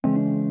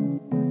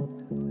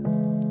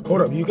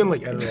Hold up, you can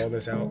like edit all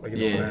this out. Like it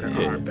don't matter.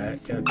 Yeah. Alright, bet.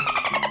 Yeah.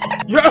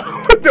 Yo,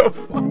 what the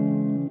fuck?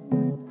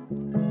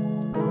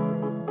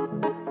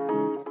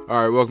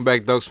 All right, welcome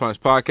back to Doug's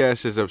Finest Podcast.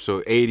 This is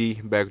episode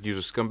 80. Back with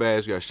usual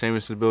scumbags. We got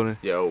Seamus in the building.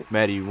 Yo.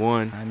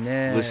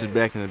 Maddie1. Liz is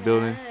back in the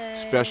building.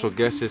 Special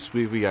guest this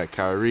week, we got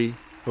Khari.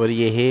 What do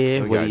you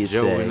hear? We What got do you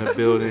Joe say? in the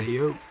building.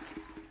 Yo.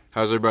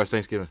 How's everybody's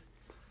Thanksgiving?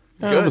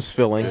 I was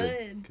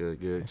filling.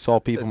 Good. I saw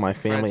people in my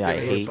family I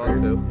hate.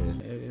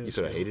 You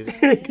said I hated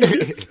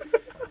it?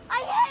 I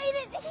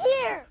hate it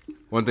here.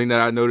 One thing that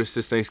I noticed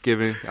this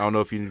Thanksgiving, I don't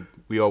know if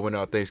we all went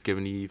out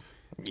Thanksgiving Eve.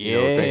 You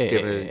know,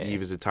 Thanksgiving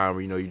Eve is a time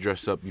where, you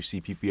dress up, you see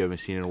people you haven't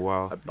seen in a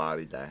while. I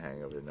bodied that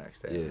hangover the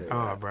next day.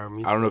 Yeah. Oh, bro,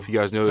 me too. I don't know if you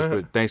guys know this,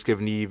 but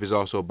Thanksgiving Eve is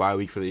also a bye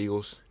week for the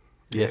Eagles.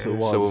 Yes, it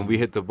was. So when we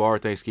hit the bar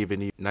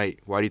Thanksgiving Eve night,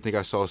 why do you think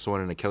I saw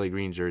someone in a Kelly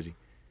Green jersey?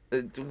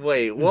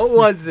 Wait, what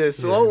was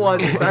this? What was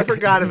this? I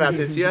forgot about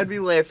this. You had me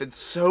laughing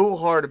so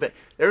hard about.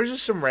 There was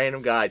just some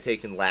random guy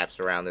taking laps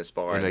around this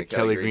bar In in a the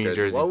Kelly Green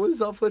jersey. What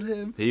was up with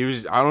him? He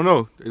was, I don't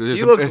know.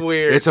 He looked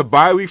weird. It's a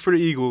bye week for the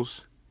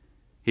Eagles.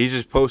 He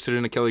just posted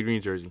in a Kelly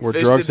Green jersey. Were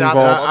Fish drugs did not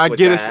involved? come up I with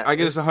get that.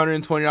 us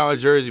 $120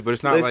 jersey, but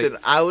it's not Listen,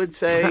 like. I would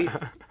say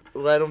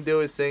let him do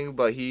his thing,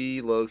 but he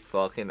looked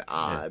fucking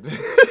odd.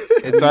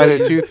 It's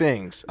either two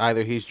things.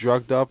 Either he's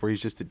drugged up or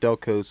he's just a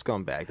Delco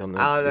scumbag. Don't know,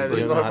 I don't know. they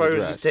This don't know how to motherfucker was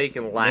dress. just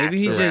taking laps. Maybe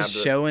he's around just the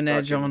showing that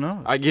fucking- John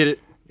off. I get it.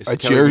 It's A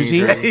Kelly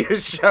Green jersey? He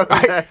was showing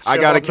that I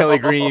got a showing Kelly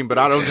off. Green, but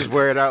I don't just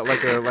wear it out like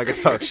a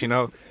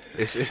tux,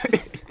 It's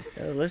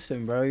Yo,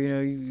 listen, bro,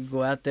 you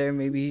go out there,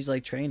 maybe he's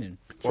like training.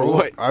 for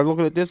what? I look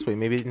at it this way.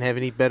 Maybe he didn't have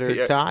any better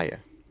Yeah. attire.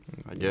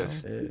 I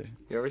guess. You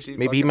ever see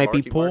Maybe he fucking might be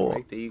Marky Mark poor.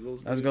 make the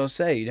Eagles, I was dude? gonna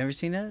say, you never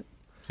seen that?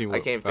 I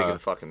can't think of the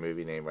fucking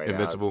movie name right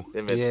Invincible. now.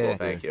 Invincible. Yeah.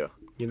 Thank you.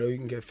 You know you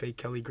can get fake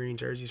Kelly Green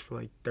jerseys for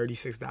like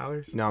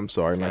 $36. No, I'm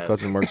sorry. My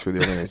cousin works for the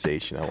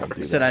organization. I won't do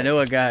He said, that. I know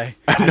a guy.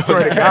 I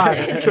swear to God.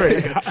 I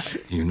swear to God.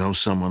 You know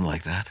someone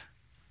like that?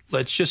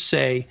 Let's just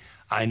say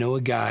I know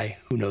a guy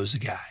who knows a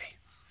guy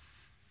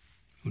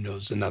who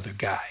knows another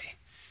guy.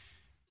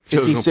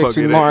 56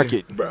 in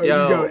market. Bro,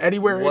 Yo, you go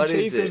anywhere in what is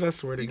Chasers, it? I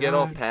swear to you God. get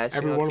off passing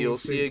every one up, of you'll them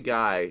see a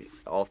guy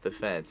off the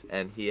fence,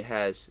 and he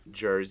has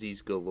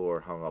jerseys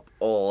galore hung up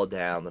all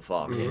down the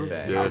fucking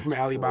fence. Yeah. From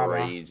Alibaba.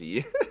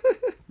 Crazy.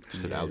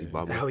 Said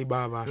Alibaba.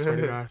 Alibaba, I swear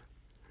to God.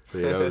 But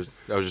yeah,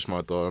 that was just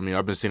my thought. I mean,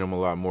 I've been seeing them a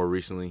lot more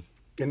recently.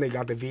 And they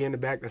got the V in the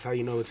back. That's how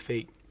you know it's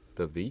fake.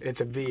 The V?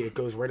 It's a V. It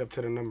goes right up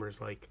to the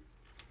numbers, like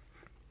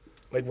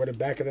where the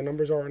back of the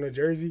numbers are on a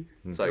jersey.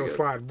 It's It'll like a-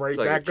 slide right it's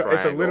like a back up.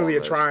 It's literally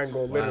a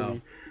triangle triangle,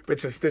 literally. But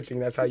it's a stitching.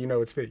 That's how you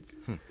know it's fake.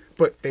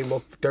 But they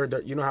look.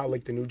 They're you know how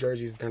like the new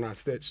jerseys they're not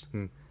stitched.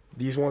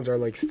 These ones are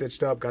like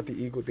stitched up. Got the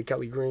eagle, the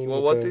Kelly Green. Well,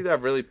 with one the, thing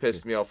that really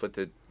pissed me off with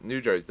the New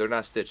Jerseys, they're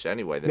not stitched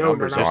anyway. The No,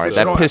 numbers they're not are. stitched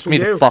That at all. pissed me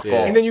That's the what fuck they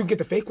are. off. And then you get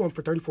the fake one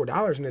for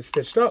 $34 and it's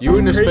stitched up. You It's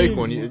in this crazy. fake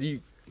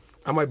one.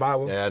 I might buy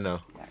one. Yeah, I know.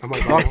 I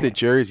might buy Fuck one. the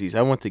jerseys.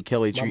 I want the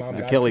Kelly My mom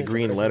got Kelly it for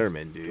Green Christmas.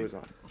 Letterman, dude.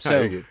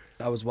 So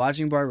I was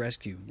watching Bar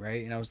Rescue,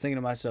 right? And I was thinking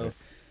to myself,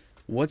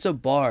 what's a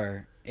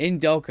bar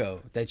in Delco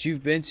that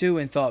you've been to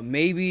and thought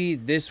maybe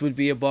this would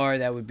be a bar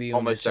that would be on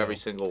Almost the show? every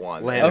single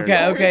one. Lantern.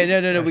 Okay, no.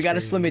 We That's got to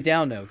crazy. slim it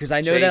down though, because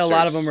I know that a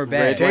lot of them are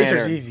bad.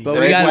 Chasers easy. But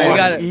we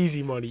gotta-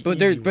 easy money. But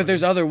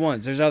there's other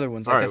ones. There's other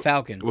ones like All the right.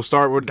 Falcon. We'll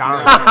start with No,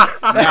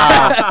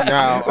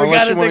 We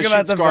unless gotta you want think to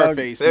about shoot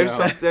the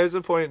Scarface. There's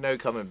a point of no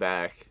coming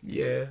back.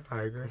 Yeah,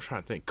 I agree. I'm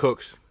trying to think.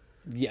 Cooks.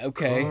 Yeah.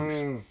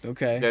 Okay.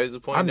 Okay. There's a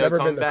point I've of no never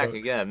coming been to back Cooks.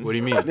 again. What do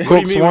you mean?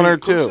 Cooks one or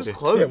two. Cooks is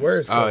closed. Yeah,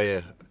 where's Oh, Cooks?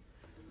 yeah.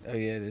 Oh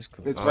yeah, it is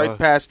cool. It's right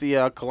past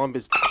the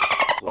Columbus.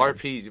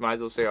 RPs, you might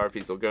as well say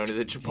RPs. We'll go into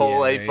the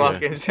Chipotle Yeah,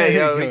 fucking say,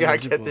 yo, we Go gotta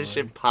to get this Chipotle.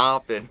 shit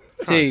popping.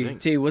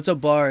 T, what's a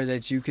bar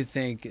that you could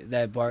think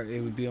that bar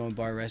it would be on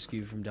Bar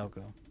Rescue from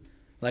Delco,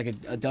 like a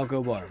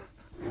Delco bar?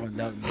 Or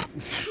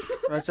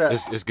That's a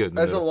It's good. in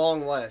the that's a middle.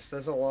 long list.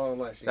 That's a long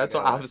list. That's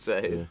what I'm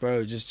saying.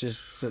 Bro, just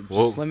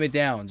Whoa. slim it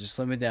down. Just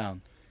slim it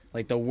down.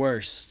 Like the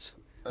worst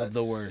of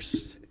the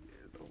worst.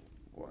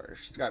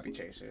 Worst. It's gotta be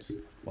Chasers.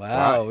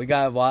 Wow, we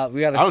got I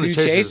a don't few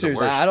think Chasers is the chasers.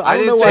 worst. I I don't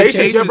didn't know say why Chasers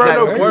chasers is is bro, that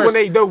no, worst.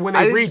 because when they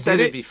I just redid said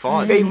it, it'd be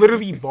fun. they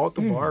literally bought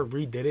the bar,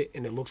 redid it,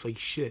 and it looks like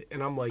shit.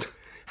 And I'm like,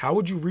 how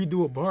would you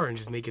redo a bar and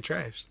just make it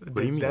trash? What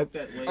do you mean?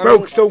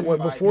 Bro, so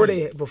before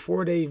they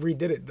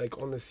redid it,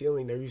 like on the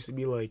ceiling, there used to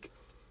be like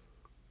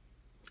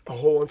a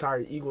whole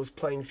entire Eagles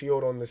playing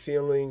field on the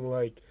ceiling.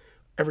 Like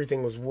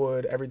everything was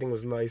wood, everything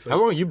was nice. Like, How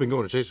long have you been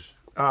going to Chasers?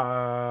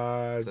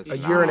 Since a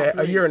year and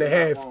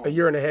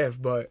a half.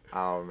 But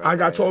I don't remember. I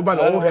got told by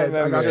the old heads.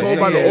 I got remember told that.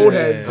 by the Yeah, old yeah,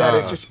 heads yeah.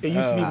 that it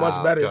used to be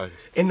much better, okay.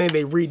 and then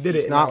they redid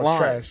it and not now it's lying.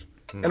 trash.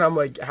 And I'm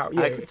like, how?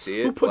 Yeah, could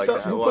see who it puts like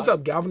up that. who puts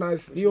up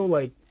galvanized steel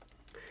like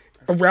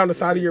around the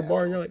side of your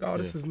bar, and you're like, oh,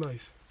 this is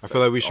nice. I feel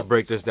like we should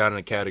break this down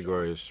into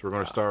categories. We're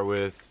going to start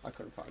with I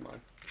couldn't find mine.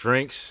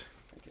 drinks.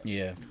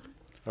 Yeah.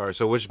 All right,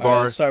 so which All right,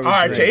 bar? let's start All with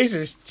right, drinks.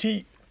 Chasers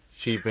cheat.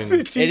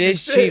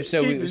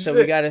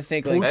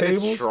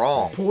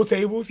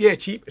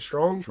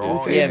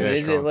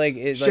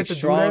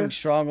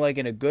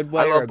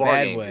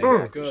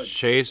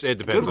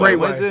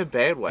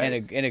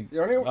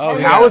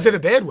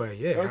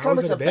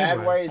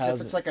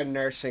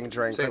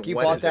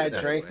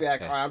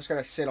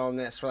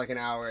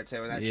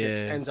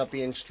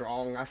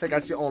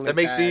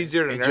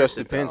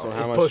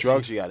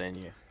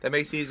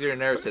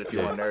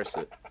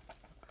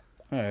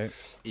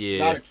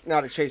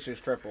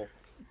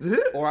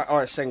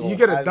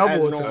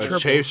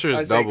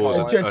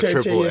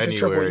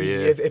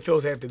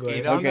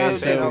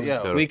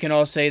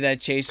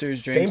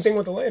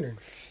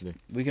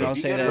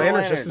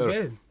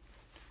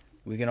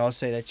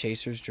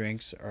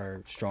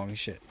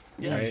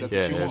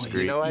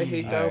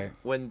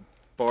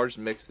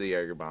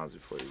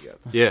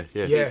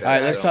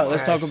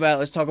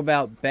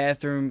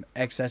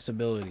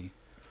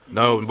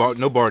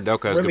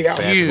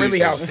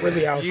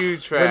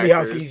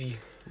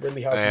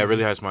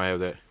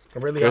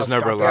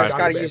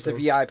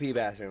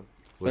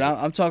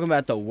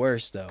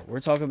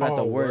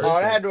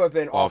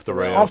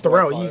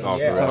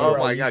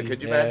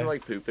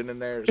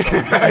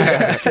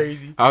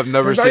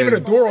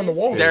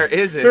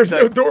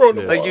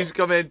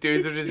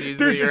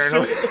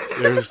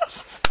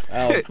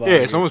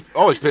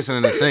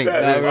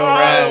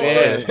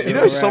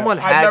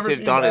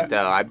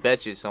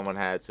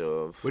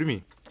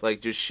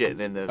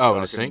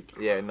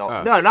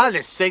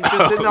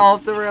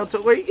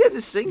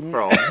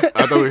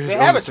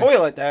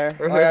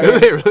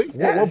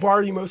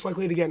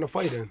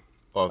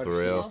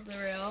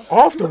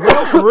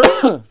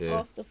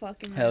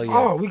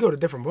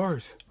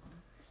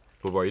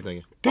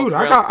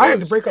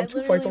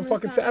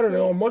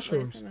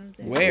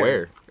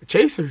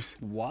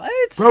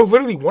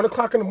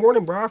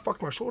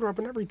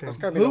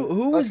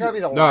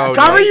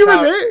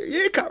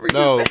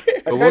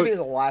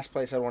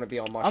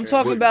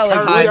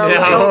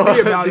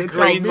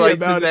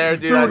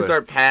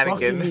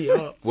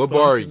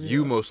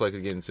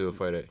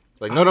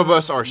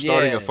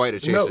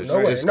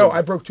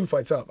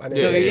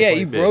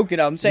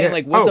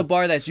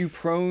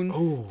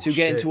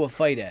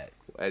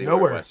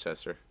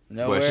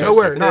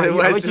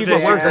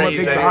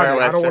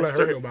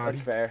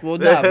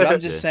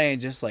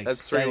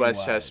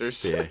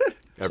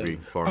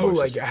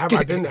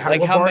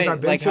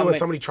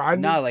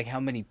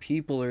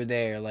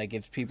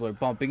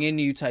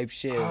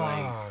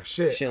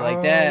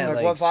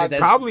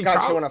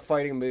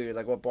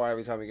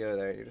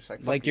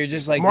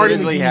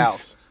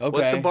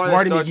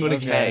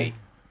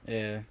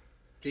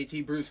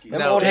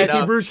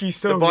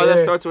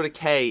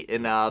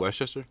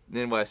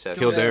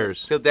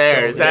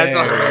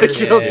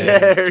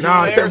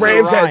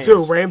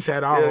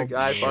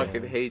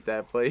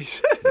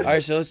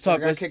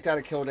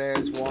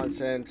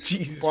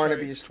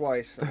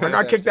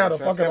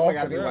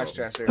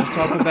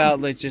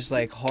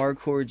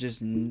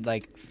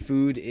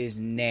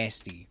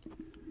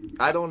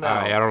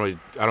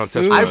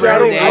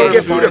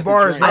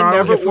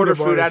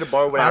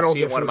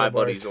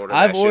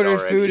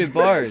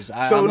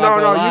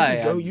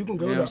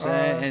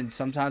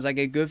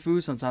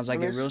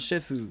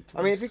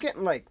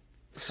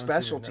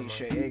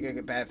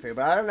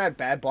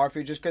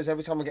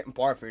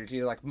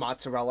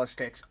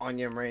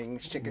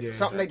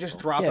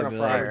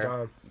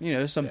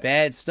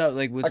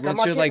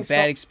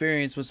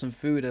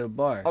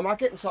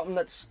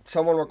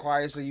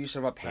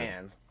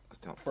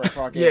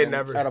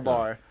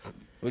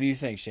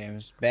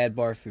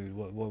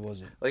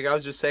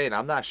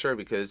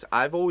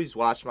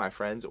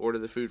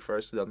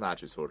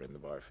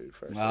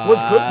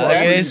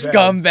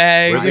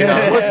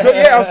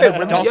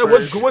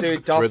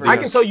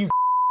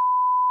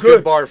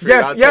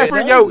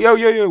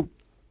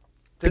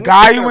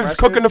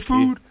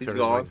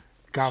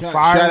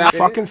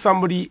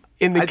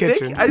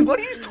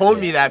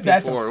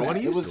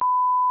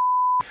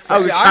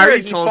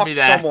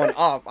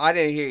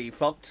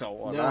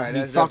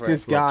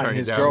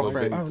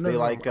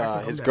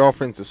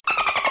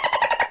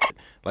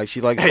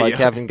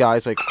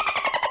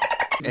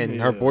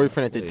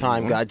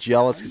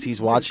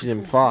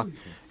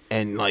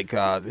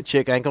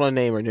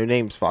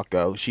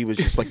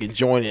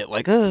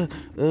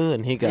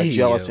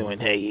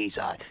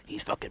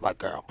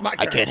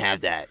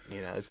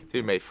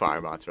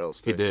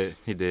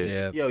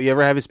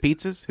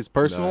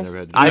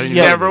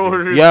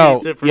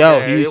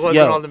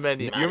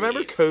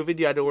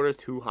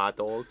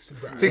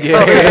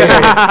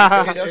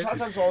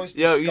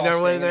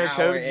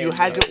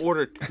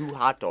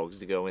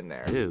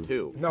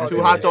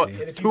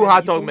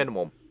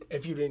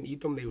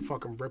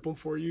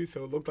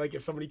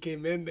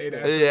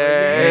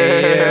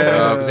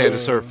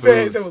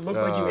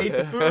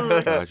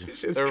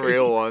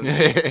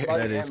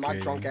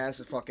 ass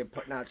is fucking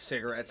putting out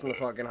cigarettes in the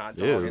fucking hot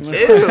dog. Ew. And Ew,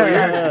 shit.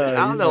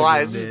 I don't know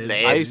why. It's just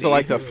nasty. I used to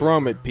like to throw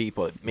them at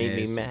people. It made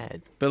me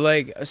mad. But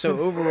like, so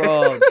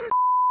overall,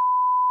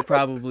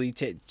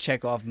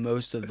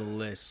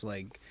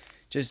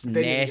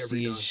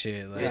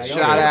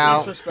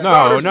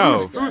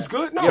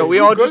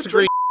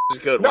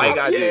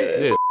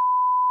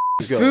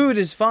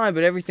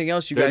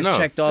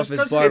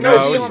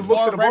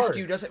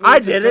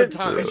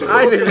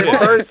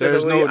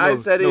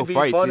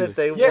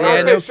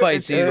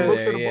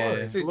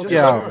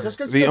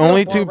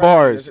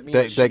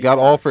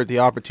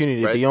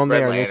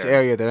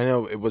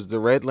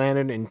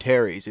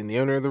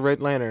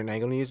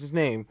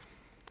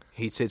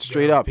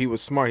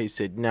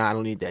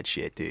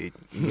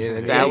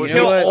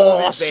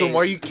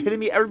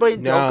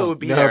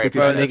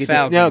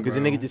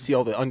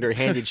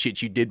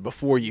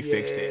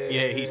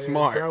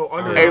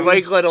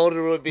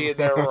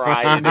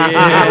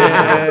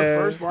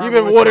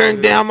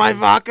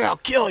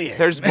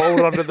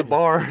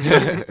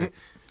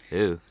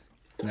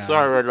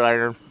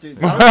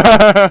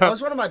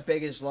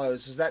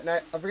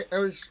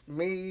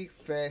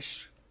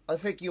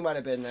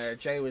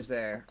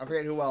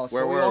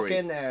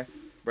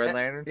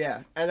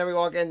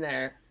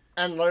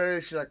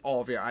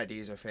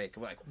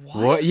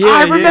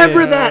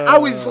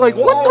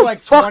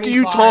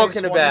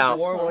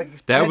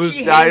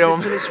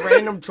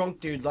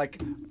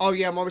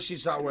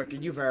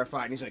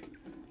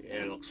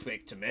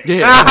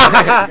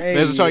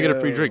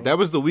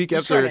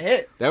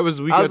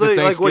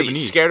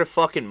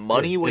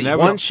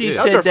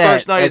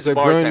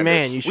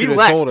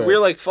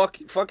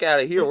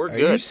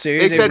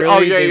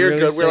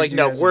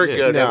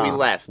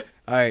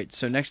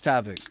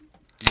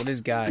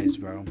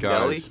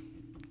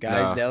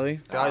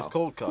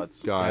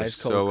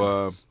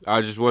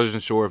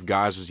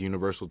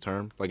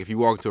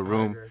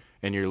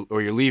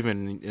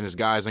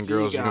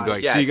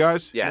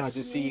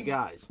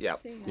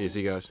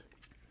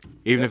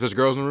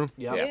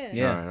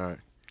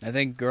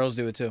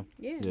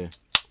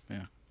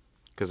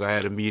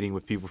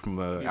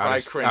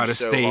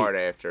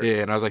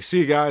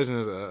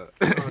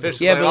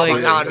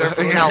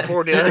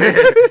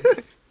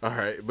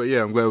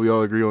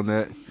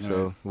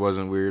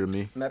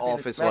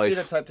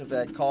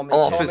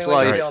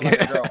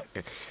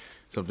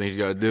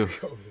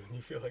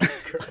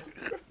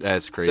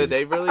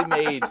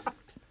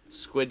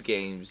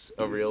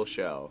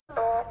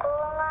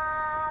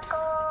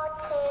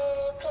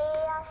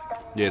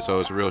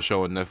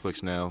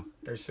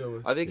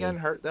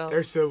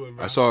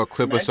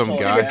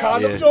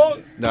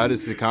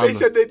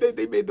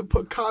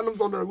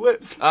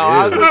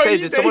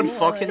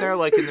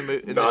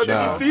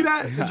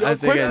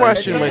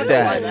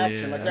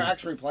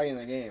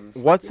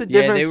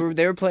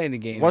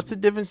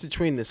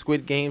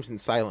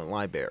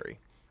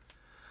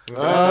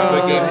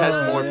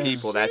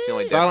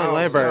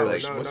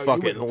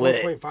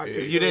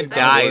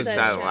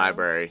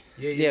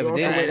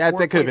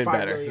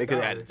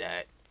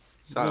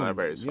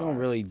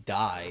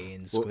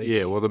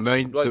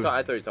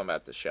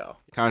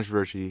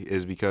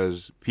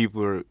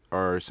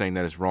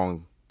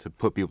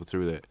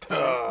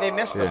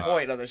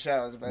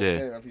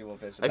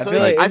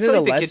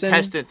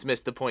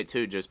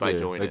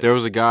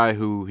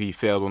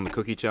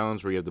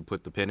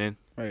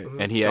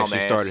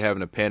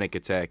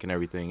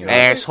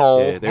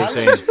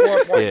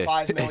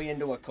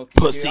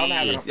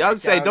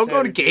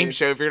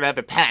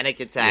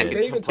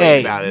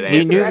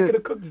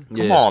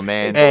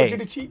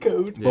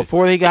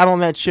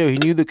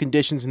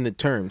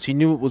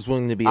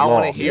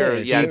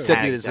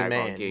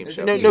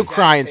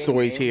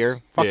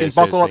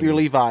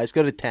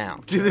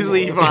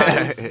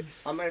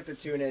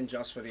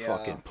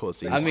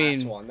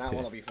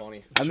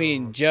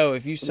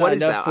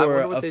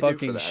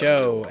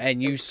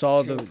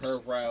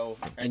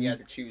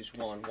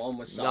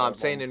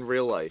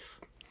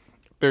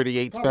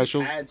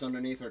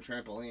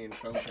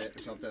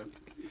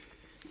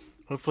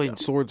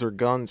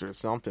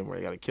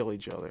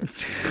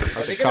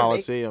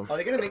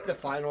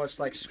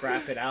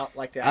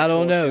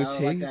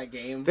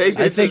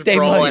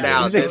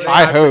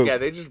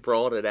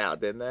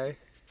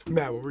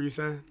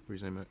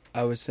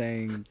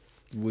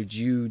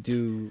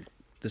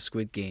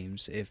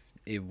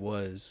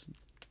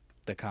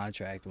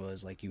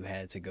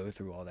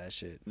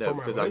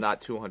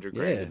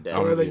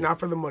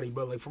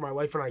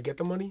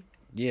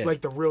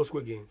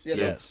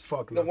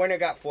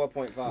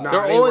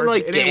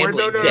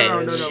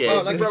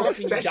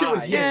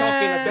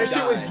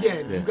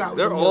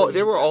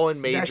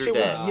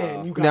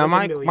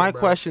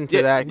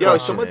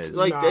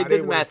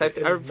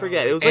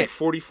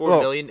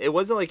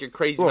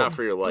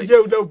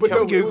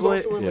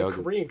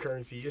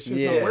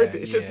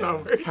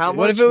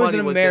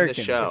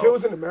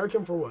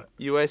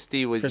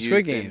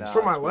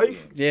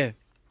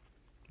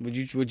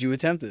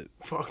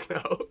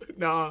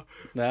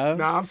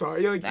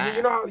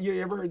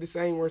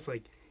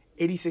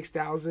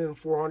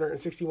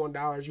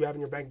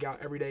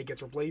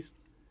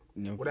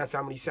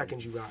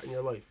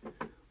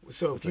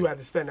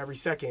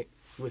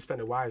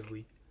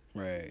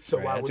 Right. So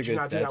right. why That's would a you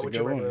good, not do that's that a with good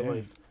your one, regular yeah.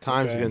 life?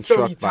 Time's Okay. been So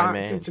struck by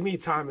man. so to me,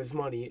 time is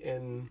money,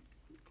 and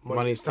money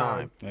Money's is time.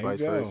 time. There you Vice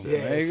go. versa. Yeah,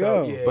 There you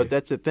so, go. yeah. But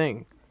that's the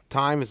thing.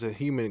 Time is a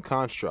human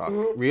construct.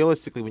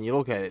 Realistically, when you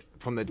look at it,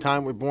 from the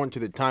time we're born to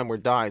the time we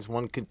die is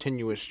one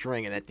continuous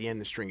string, and at the end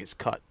the string is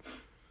cut.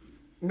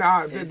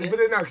 Nah, but no,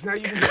 because now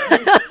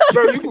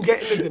you can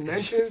get into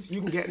dimensions.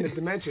 You can get into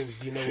dimensions.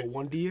 Do you know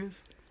what 1D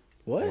is?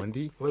 What?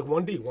 1D? Like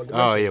 1D, one dimension.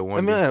 Oh yeah, I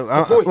 1D.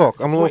 mean, point. look,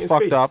 It's a I'm a point little in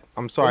fucked space. up.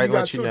 I'm sorry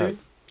Well, to you let you got know.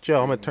 2D.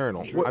 Joe, I'm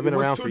eternal. I've been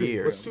what's around for 2D?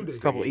 years. What's 2D? It's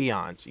a couple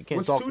eons. You can't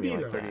What's talk to 2D me like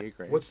though? that. 38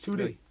 grand. What's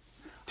 2D?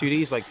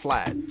 2D's like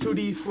flat.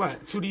 2D's flat.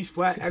 2D's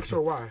flat. X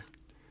or Y.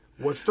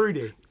 What's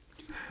 3D?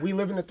 We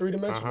live in a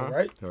 3-dimensional,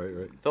 right?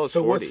 Right.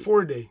 So what's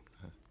 4D?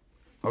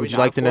 Would you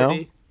like to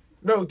know?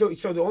 No.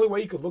 So the only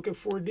way you could look at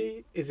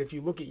 4D is if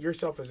you look at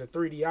yourself as a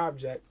 3D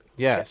object.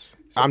 Yes.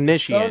 So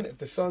Omniscient. If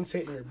the sun's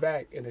hitting your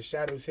back and the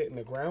shadow's hitting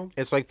the ground,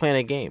 It's like playing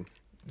a game.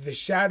 the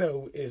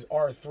shadow is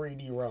our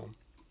 3D realm.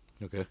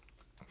 Okay.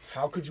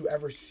 How could you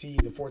ever see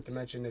the fourth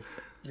dimension if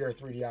you're a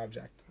 3D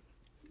object?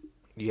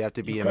 You have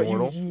to be You cou-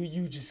 immortal.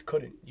 You just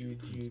couldn't. You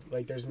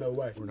like there's no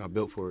way. We're not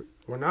built for it.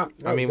 We're not.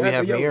 No, I mean, we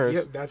have mirrors.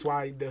 Yeah, that's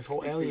why this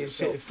whole alien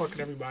shit is fucking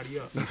everybody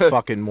up.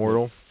 Fucking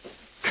mortal.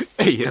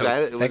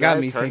 That got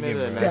me thinking,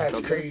 bro. That's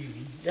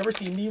crazy. You ever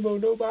see Nemo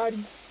Nobody?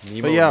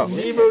 But yo,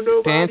 Nemo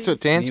Nobody? to answer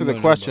the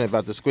Nemo question nobody.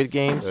 about the Squid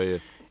Games, Oh yeah.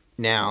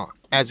 now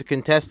as a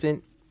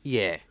contestant,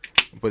 yeah.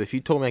 But if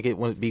you told me I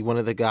could be one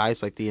of the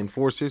guys like the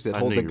enforcers that I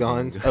hold knew the you were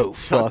guns, gonna oh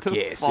fuck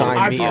yeah, sign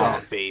I'd me do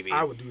up, that. baby.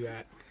 I would do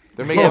that.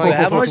 They're making But like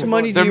how much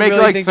money do they're you making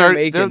really like think they're 30.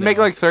 making? They're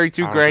making like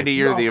 32 grand a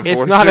year. No. The It's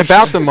enforcers. It's not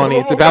about the money;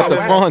 Some it's of them about the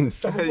got fun. whacked.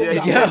 Some of them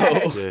got Yo.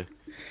 whacked. Yeah.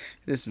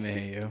 This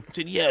man, yo. I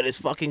said, yeah, this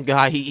fucking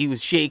guy, he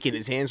was shaking,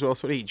 his hands were all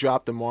sweaty, he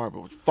dropped the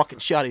marble, fucking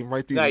shot him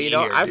right through No, the you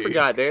know, ear. I dude.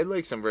 forgot. They had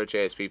like some rich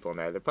ass people in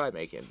there. They're probably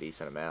making a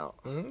decent amount.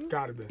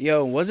 Gotta be.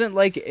 Yo, wasn't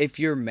like if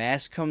your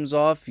mask comes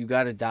off, you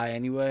gotta die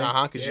anyway?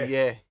 Cause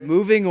yeah.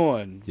 Moving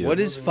on. Yeah. What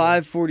is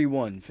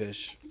 541,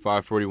 Fish?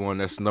 541.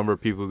 That's the number of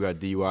people who got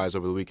DUIs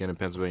over the weekend in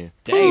Pennsylvania.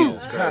 Damn.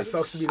 That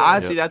sucks to be that.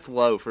 Honestly, that's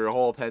low for the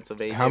whole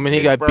Pennsylvania. How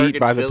many got Pittsburgh beat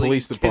by and the Philly,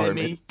 police you kidding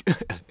department? me?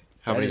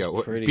 How That many is got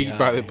what? pretty Beat high.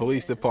 by the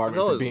police I department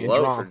know for it's being low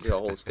drunk. for the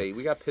whole state.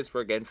 We got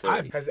Pittsburgh and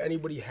Philly. Has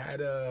anybody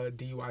had a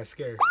DUI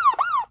scare?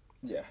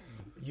 Yeah.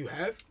 You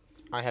have?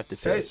 I have to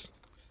Say say, it.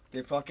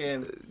 They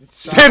fucking.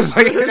 It's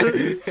like-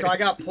 So I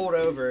got pulled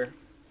over.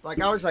 Like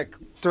I was like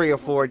 3 or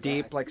 4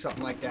 deep, like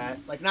something like that.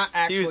 Like not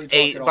actually. he was drunk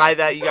 8. at all. By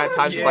that, you got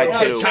times it by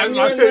Yeah, 2. times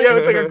by 2. Yeah,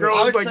 it's like a girl.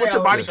 I It's would like, say what's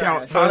your I body was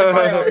count? trash. I would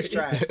say I was Times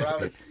trash,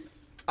 but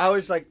I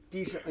was like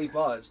decently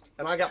buzzed,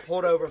 and I got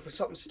pulled over for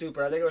something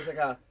stupid. I think it was like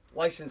a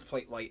license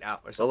plate light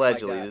out or something.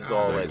 Allegedly, like this that. is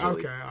all by.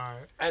 allegedly. Okay, all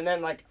right. And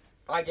then like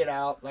I get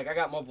out, like I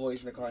got my boys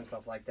in the car and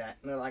stuff like that,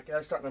 and then like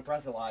they're starting to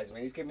breathalyze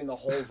me. He's giving me the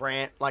whole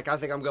rant, like I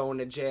think I'm going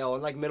to jail.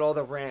 And like middle of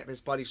the rant, his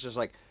buddy's just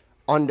like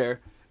under,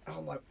 and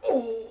I'm like,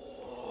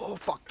 oh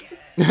fuck yeah.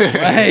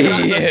 Hey,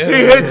 He yo.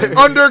 hit the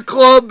under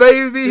club,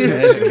 baby.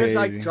 That's Just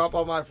like crazy. drop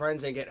all my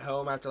friends and get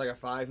home after like a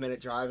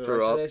 5-minute drive. The Throw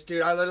rest of up. this,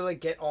 dude, I literally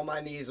get on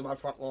my knees on my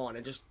front lawn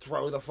and just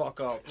throw the fuck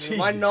up.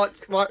 My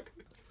nuts, my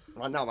nuts. Your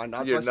My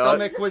nut?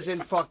 stomach was in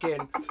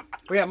fucking.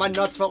 Yeah, my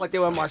nuts felt like they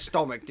were in my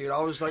stomach, dude. I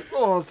was like,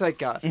 oh, thank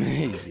God.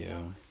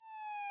 Yo.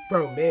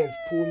 Bro, man's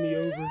pulled me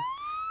over.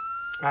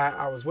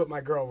 I was with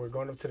my girl. We're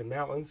going up to the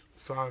mountains.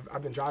 So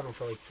I've been driving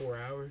for like 4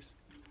 hours.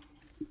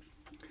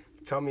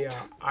 Tell me,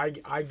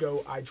 I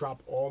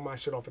drop all my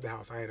shit off at the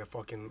house. I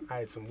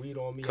had some weed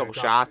on me. Couple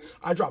shots.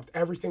 I dropped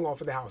everything off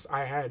at the house.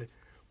 I had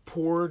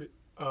poured,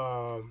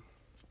 what's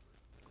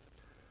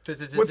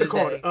it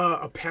called?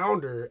 A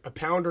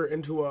pounder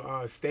into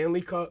a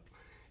Stanley cup.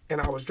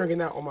 And I was drinking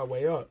that on my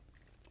way up.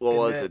 What And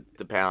was that- it?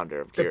 The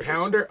pounder. I'm The curious.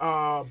 pounder,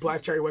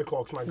 black cherry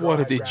weclome. My girl what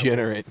a had grabbed it.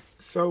 degenerate.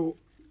 So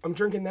I'm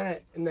drinking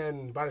that, and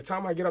then by the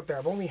time I get up there,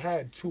 I've only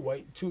had two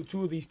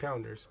of these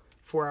pounders.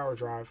 4-hour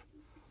drive.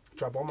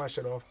 Drop all my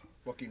shit off.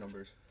 Lucky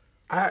numbers.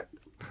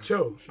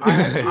 Joe,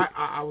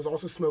 I was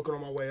also smoking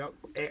on my way up.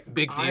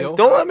 Big deal.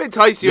 Don't let me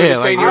entice you Yeah,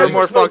 into saying like, you I were was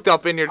more just fucked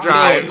up in your I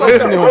drive. was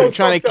fucked up. No, I was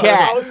trying to fucked up.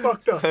 cat. I was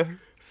fucked up.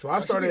 So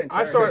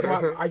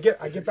I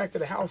get back to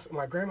the house, and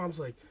my grandma's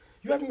like,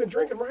 "You haven't been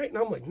drinking, right?" And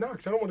I'm like, "No,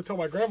 because I don't want to tell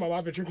my grandma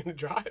I've been drinking and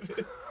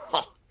driving."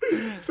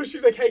 So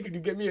she's like, "Hey, can you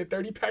get me a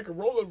 30-pack of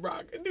Rolling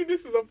Rock?" And dude,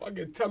 this is a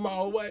fucking 10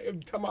 miles away.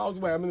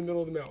 I'm in the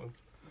middle of the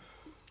mountains.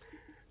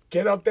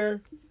 Get up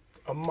there,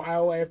 a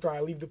mile after I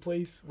leave the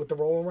place with the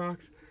Rolling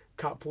Rocks,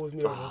 cop pulls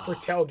me over for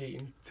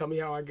tailgating. Tell me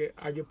how I get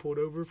pulled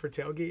over for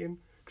tailgating,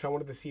 because I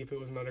wanted to see if it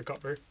was an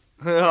undercover.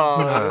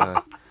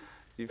 Oh,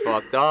 you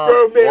fucked up.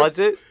 Bro, man. Was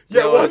it?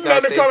 Yeah, it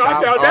wasn't that same undercover. I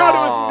cop? found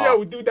out it Oh.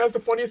 was, dude, that's the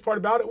funniest part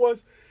about it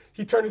was,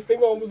 he turned his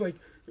thing on and was like,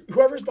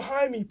 "Whoever's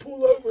behind me,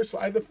 pull over." So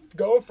I had to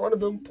go in front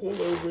of him, pull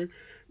over,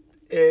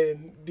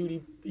 and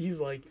dude, he's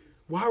like,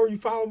 "Why were you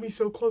following me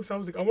so close?" I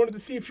was like, "I wanted to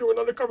see if you were an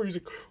undercover." He's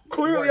like,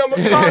 "Clearly I'm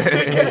a cop,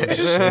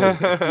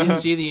 dickhead." You didn't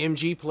see the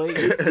MG plate?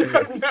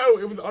 No,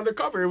 it was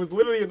undercover. It was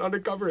literally an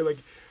undercover. Like,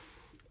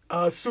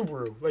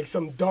 Subaru, like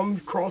some dumb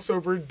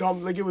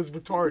crossover, like it was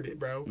retarded,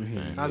 bro.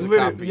 How's a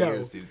Literally, cop for yo.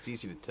 years, dude? It's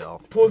easy to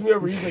tell. Pulls me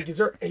over. He's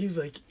like, he was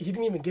like, he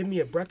didn't even give me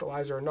a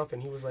breathalyzer or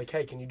nothing. He was like,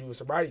 hey, can you do a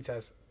sobriety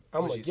test?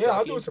 I'm Was like, he yeah,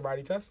 I'll do a sucky?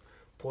 sobriety test.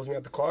 Pulls me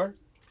out the car.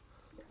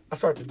 I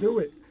start to do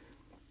it.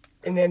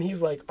 And then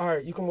he's like, all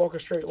right, you can walk a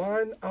straight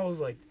line. I was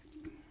like,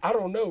 I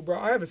don't know, bro.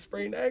 I have a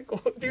sprained ankle,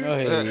 dude.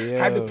 Hey,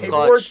 had the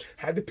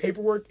yo.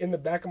 paperwork in the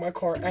back of my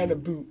car and a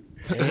boot.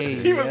 Hey,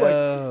 He was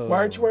yo. like, why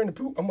aren't you wearing a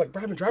boot? I'm like,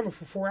 bro, I've been driving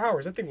for 4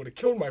 hours. That thing would have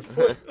killed my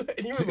foot.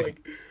 And he was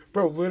like,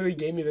 bro, literally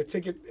gave me the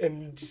ticket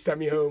and just sent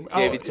me home.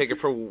 Gave you a ticket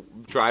for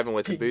driving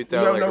with the boot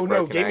though.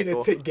 No. Gave me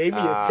a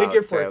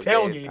ticket for a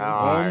tailgate.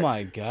 Oh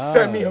my god.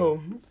 Sent me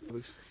home.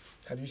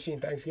 Have you seen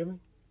Thanksgiving?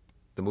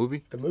 The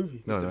movie? The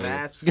movie. No.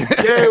 Mask. Yeah,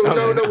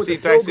 no. With See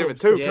the Thanksgiving Pilgrims.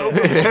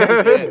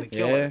 too.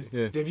 Yeah.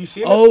 Have you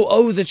seen it?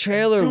 Oh, the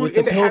trailer Dude, with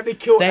and the they had to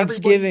kill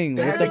Thanksgiving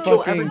everybody. They with had the to kill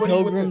fucking everybody with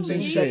the pilgrims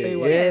and things that shit. they,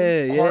 like,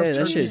 Yeah, carve that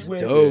turkeys shit's with,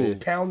 dope.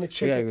 Pound the We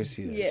chicken. gotta go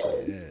see that Yeah.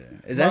 shit.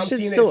 Yeah. Is that Mom's shit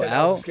seen it still and said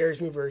that was out? the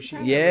scariest movie ever. She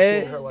Yeah,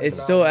 never seen her life, it's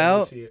and still I gotta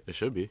go out? see it. It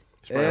should be.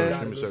 It's Yeah. probably Gotta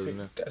streaming go service see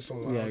now. it. That's some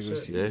We wild gotta go shit.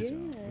 see Yeah.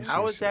 it.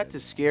 How is that the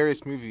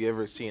scariest movie you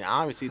ever seen?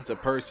 Obviously, it's a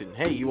person.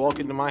 Hey, you walk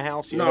into my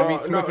house, you No, ever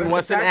meet Smith and it's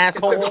Wesson, the fact-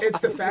 asshole? It's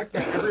the fact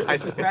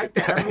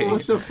that everyone.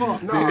 What the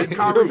fuck? No,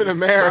 You live in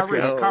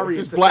America. Kyrie,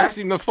 Just blast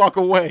him the fuck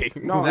away.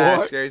 No, That's the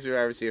What? scariest we've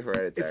ever seen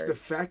Hereditary. It's the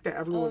fact that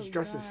everyone's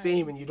dressed the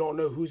same and you don't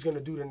know who's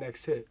gonna do the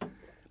next hit.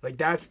 Like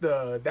that's the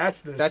fun.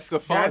 That's That's it's the gotta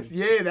fun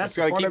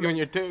keep of you it. on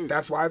your toes.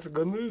 That's why it's a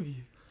good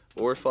movie.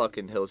 Or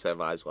fucking Hills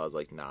Have Eyes when I was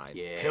like 9.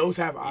 Yeah. Hills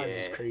Have Eyes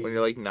is crazy. When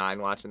you're like 9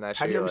 watching that shit.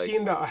 Have you ever like,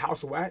 seen the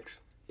House of Wax?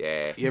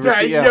 Yeah. You ever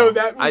see?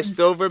 That I movie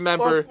still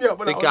remember fucked me up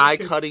when the I was guy a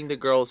kid. cutting the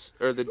girl's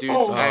or the dude's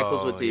Oh.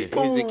 ankles with yeah.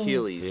 his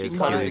Achilles. Yeah, He his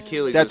cut his Achilles.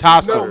 Achilles. That's with his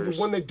hostile. No, scissors.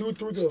 when the dude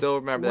threw the Still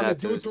remember when that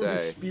the to dude this threw the day.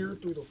 spear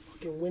through the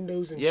fucking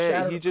windows and Yeah,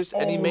 shattered. he just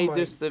and he Oh made my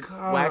this the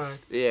God.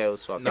 wax. Yeah, it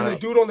was fucking. And the Nice.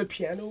 dude on the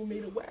piano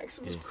made it wax.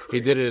 It was He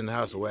crazy. did it in the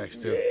House of Wax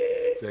too.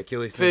 The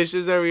Achilles thing. Fish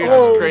is over here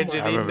Oh just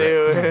cringing. I He remember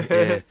knew.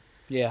 Yeah.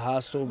 Yeah,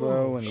 Hostel,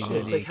 bro. When he did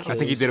It's like the I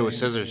think he did it with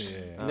Achilles scissors.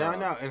 thing. No,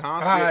 in I'm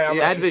hospital. That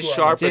not was too sure.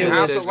 sharp. Did it as with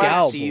a a scissors.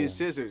 scalpel. He used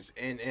scissors.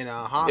 In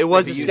hospital, It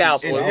was he a used-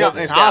 scalpel. In, It yeah, was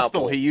a in scalpel.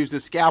 hospital, he used a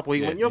scalpel.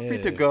 He went, "You're free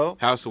to go."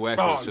 House of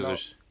Wax Oh, with no.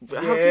 scissors. How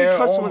can you Yeah,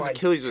 cut oh someone's my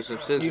Achilles with some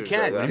scissors? You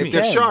can though? if You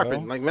they're can,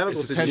 sharpened, bro. like medical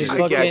It's a scissors. Just I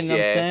fucking, guess, you know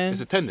what I'm yeah. saying?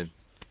 It's a tendon.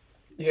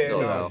 Yeah,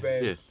 Still no, no. it's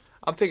bad. Yeah.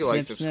 I'm thinking like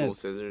Snip, some snip. school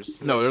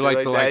scissors. No, they're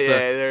Shit like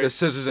that. the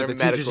scissors that they're the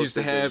teachers medical used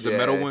to have, scissors, the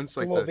metal yeah. ones, The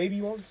like little the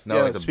baby ones.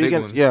 no, like the big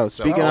ones. Speaking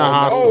So- of Oh,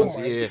 hospitals,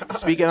 my yeah.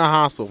 speaking of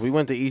hostels, we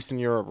went to Eastern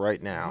Europe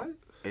right now.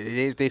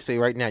 They say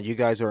right now, you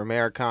guys are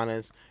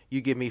Americanas.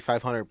 You give me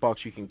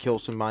 $500, you can kill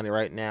somebody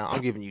right now. I'm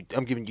giving you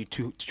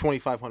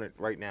 2,500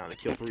 right now to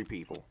kill 3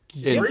 people.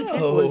 Three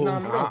people is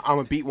not enough. I'm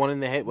gonna beat one in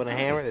the head with a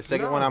hammer. The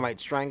second one I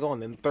might strangle,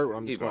 and then the third one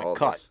I'm just Even gonna all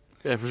cut. this.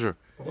 Yeah, for sure.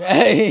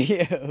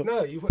 Hey, yo.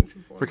 No, you went too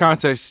far. For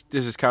context,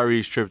 this is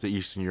Kyrie's trip to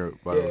Eastern Europe,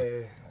 by the way.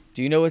 Yeah.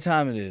 Do you know what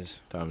time it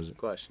is? Time is it?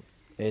 Question.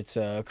 It's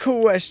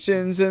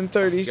questions in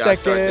 30 You gotta seconds.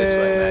 start this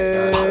way, man. You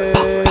gotta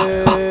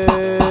start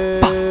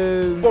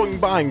this way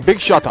Boing, bang, big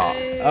shutter.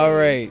 All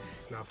right.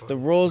 It's not fun. The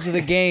rules of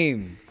the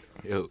game.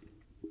 Yo,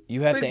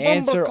 You have to Big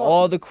answer bumbo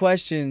all the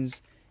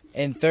questions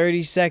in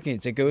 30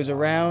 seconds. It goes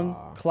around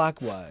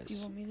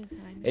clockwise. Want me to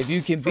time? If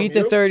you can From beat the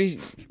you? 30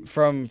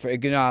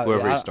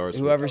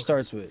 whoever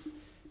starts with.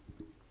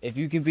 If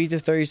you can beat the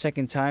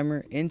 30-second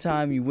timer in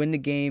time, you win the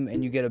game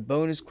and you get a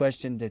bonus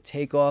question to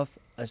take off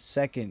a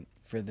second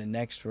for the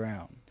next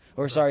round.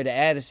 Or sorry, to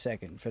add a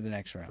second for the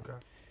next round. Okay.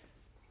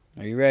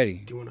 Are you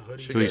ready? Do you want a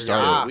hoodie? Who you Yeah,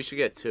 start we should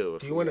get 2.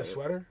 Do you want a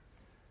sweater?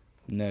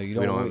 No, you We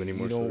don't. don't have win- any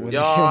more you don't sweaters. win Yo,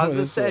 the I game was with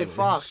gonna a say, sweater.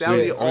 fuck, that would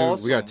be shit.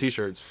 awesome. We got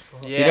T-shirts.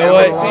 You know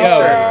what, Oh,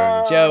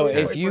 Joe? Joe, yeah.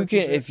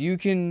 if you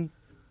can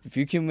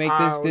make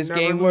this Never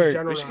game lose work,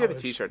 general We should give a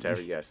knowledge. T-shirt to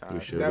every guest. We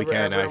should. Never, We can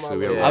ever in actually. my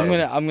We life.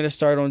 have I'm gonna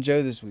start on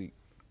Joe this week.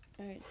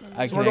 All right, tell me.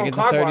 I So can we're I going get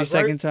the clockwise,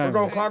 30-second right? timer. We're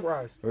going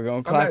clockwise. We're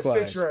going I'm at 6,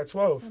 clockwise. you're at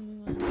 12.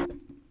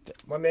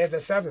 My man's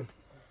at 7.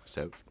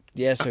 So,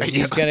 Yeah, so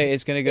it's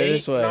gonna go 8,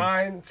 this way.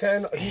 9,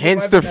 10. he's Hence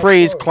 11, the that's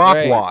phrase 12.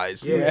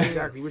 clockwise. Yeah,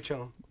 exactly. We're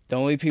chilling. The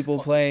only people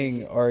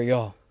playing are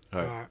y'all.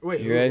 all right.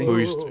 Wait, You ready? Who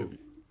you?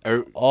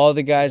 St- All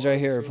the guys right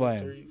here are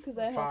playing. Because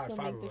I have to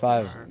make the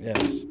 5,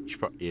 yes.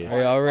 yeah.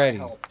 Are y'all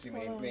ready?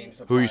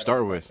 Who you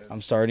starting with?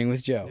 I'm starting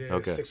with Joe. Yeah,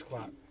 Okay. 6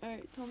 o'clock. All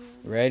right, tell me.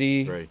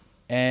 Ready? Right.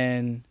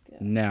 And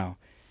now.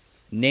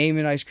 Name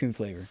an ice cream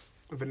flavor.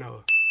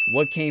 Vanilla.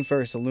 What came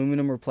first,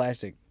 aluminum or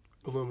plastic?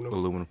 Aluminum.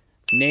 Aluminum.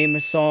 Name a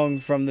song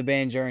from the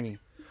band Journey.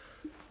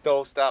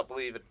 Don't stop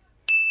believing.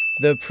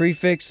 The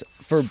prefix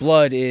for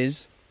blood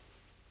is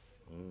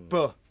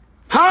Buh.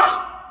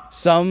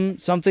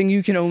 something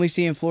you can only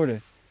see in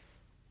Florida.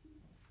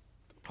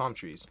 Palm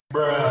trees.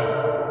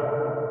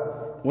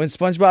 When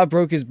SpongeBob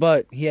broke his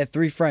butt, he had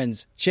 3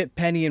 friends: Chip,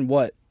 Penny, and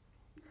what?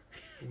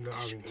 No,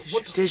 I mean,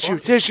 Tissue,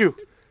 tissue.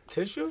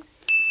 tissue?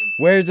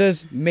 Where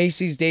does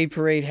Macy's Day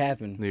Parade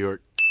happen? New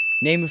York.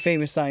 Name a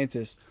famous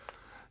scientist.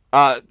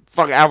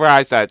 Fucking Albert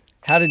Einstein.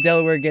 How did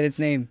Delaware get its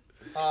name?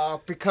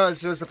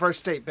 Because it was the first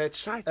state,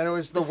 bitch. And it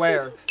was the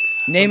where.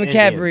 Name a From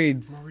cat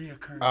Indians. breed. Maria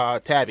Curry.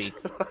 Tabby.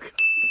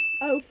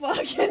 I Oh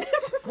fuck!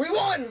 We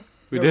won.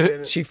 We did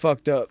it. She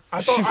fucked up.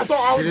 I thought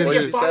I was gonna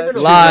get 5 in a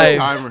row.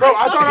 Live. Bro,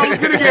 I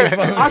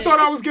thought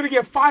I was gonna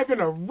get 5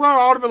 in a row.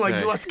 I would have been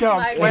like, let's go,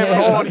 I'm slamming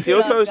on.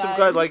 He'll throw some,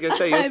 like I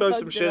say, he'll throw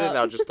some shit in, and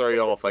I'll just throw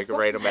you off like a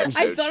random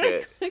episode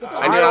shit. I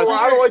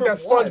don't like that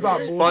SpongeBob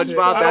bullshit.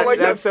 SpongeBob,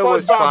 that show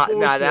was fire.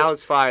 Nah, that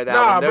was fire.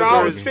 Nah, bro,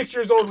 I was 6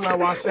 years old when I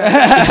watched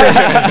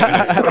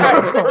that.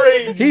 That's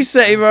crazy. He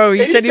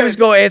said he was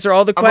going to answer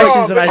all the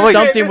questions, and I Bro,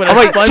 stumped him with a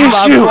like,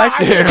 SpongeBob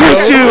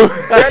question.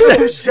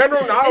 That's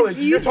general knowledge.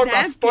 You're talking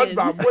about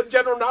SpongeBob. What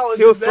general knowledge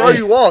He'll is that? throw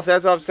you off.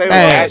 That's what I'm saying.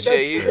 Hey, With that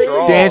shit. He's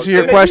draws. to answer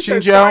your question,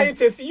 you said Joe.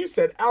 Scientist. You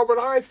said Albert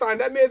Einstein.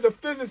 That man's a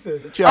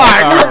physicist. All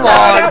right, come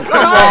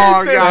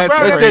on, Guys.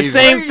 It's the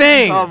same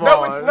thing.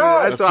 No, it's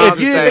not. That's what If I'm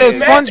you saying.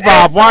 did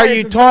SpongeBob, why are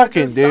you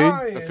talking, dude?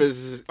 A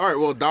physicist. All right,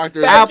 well,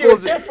 doctor.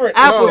 Apples different.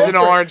 and Different.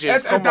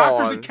 oranges. A Come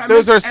doctor's a on. chemist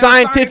Those are and a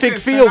scientific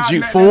scientist. fields, They're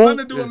you not- fool. Nothing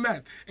to do with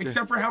math,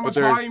 except for how much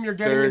But volume you're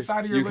getting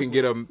inside of your you can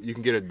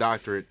get a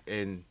doctorate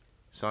in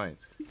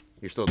science.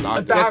 You're still a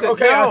doctor.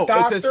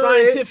 Doctor, it's a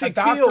scientific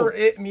doctor, field.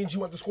 It means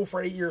you went to school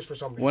for 8 years for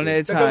something. One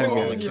at a That doesn't time,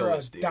 mean Alex. you're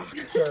a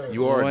doctor.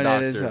 You are One a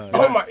at a doctor. time.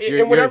 Oh my! You're,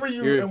 and whatever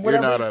you're and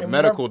whatever, not a and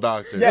medical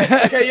whatever- doctor.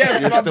 Yes. Okay.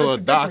 Yes. You're but still this a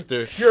is doctor.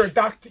 different. You're a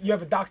doctor. You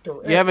have a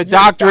doctorate. You have a You're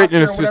doctorate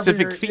in a doctor whatever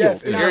specific you're- field.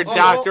 Yes, You're a All-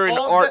 doctor in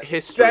all art the-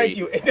 history. Thank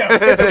you.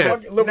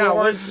 Liberal Now,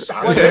 arts.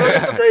 what's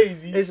That's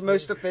crazy. Is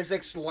most of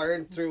physics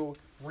learned through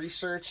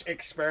research,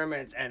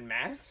 experiments, and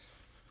math?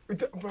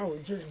 Bro,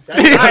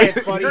 That's science,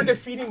 buddy. you're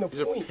defeating the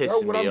point, bro.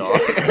 Pissing What me I'm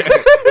off.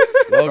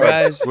 Well,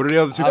 guys, What are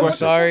the other two I'm questions?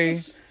 sorry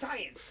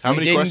Science. How we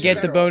many didn't questions?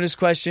 get the bonus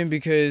question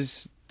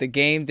because the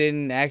game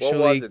didn't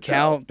actually it,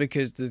 count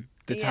because the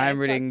Yeah,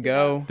 timer I didn't fucked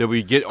go. Did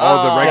we get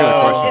all the regular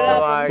So- questions? Yeah.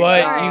 my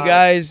But God. you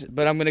guys,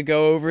 I'm gonna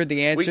go over the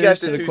We answers got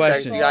to the the 2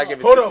 questions. seconds. You gotta give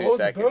us Hold the on. 2 What was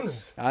the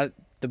seconds. bonus?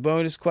 The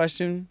bonus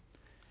question,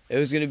 it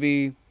was gonna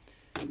be.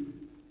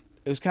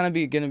 It was kind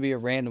of gonna be a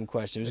random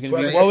question. It was That's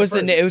gonna what be I what was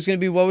answered the it was gonna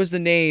be what was the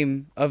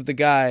name of the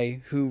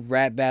guy who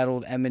rap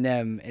battled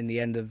Eminem in the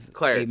end of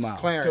Clarence. 8 Mile?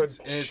 Clarence.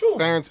 Dude, And sure.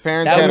 Clarence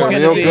parents That had was a gonna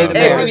real be good the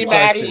marriage. bonus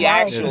Anthony Mackie,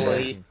 question.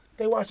 actually.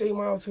 They watch 8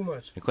 Mile too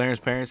much. And Clarence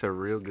parents are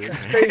real good.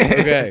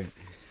 Okay,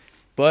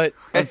 but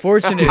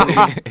unfortunately,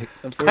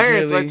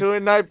 Clarence went to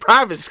a night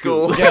private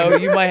school. Joe,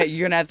 you're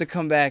gonna have to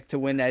come back to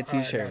win that All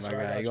right, T-shirt, I my got you,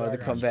 I guy. got You're you, gonna I have to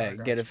got come you, I back,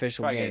 got get you.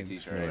 official Probably get a game.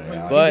 t-shirt right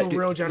now. But- But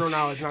real general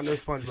knowledge, not no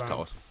SpongeBob.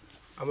 Toss.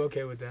 I'm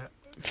okay with that.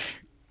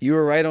 You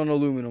were right on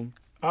aluminum.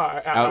 I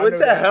What know the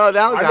that. hell?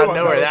 That was I out of know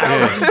nowhere.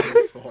 that. That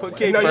was.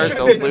 Okay, No, you first should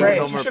have did aluminum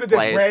brass. You or should have did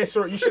plastic. brass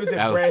or you should have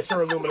did brass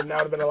or aluminum. That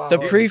would have been a lot. The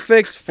harder.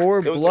 prefix for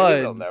It was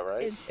aluminum, blood though,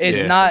 right?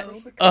 is Yeah. not.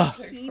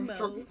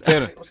 Emo.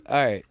 Tanner.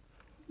 All right.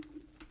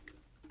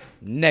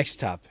 Next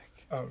topic.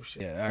 Oh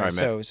shit. Yeah. All right.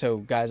 right, So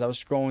guys, I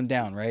was scrolling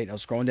down. Right. I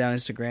was scrolling down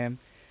Instagram.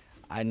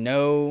 I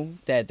know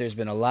that there's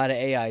been a lot of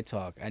AI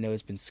talk. I know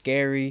it's been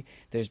scary.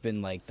 There's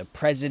been like the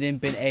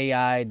president been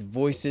AI'd,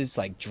 voices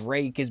like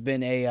Drake has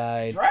been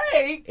AI'd.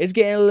 Drake. It's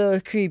getting a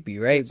little creepy,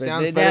 right?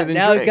 sounds then better than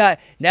now Drake.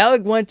 now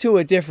it went to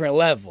a different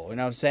level. You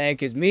know what I'm saying?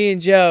 Because me and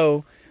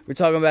Joe were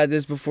talking about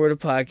this before the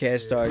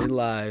podcast started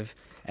live,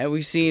 and we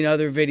seen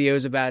other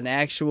videos about an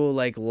actual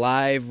like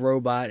live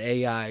robot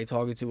AI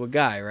talking to a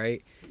guy,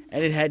 right?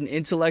 And it had an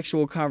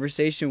intellectual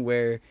conversation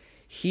where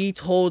he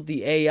told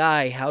the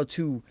AI how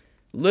to.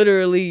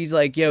 Literally, he's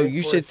like, yo, Think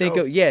you for should think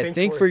itself. of, yeah, Think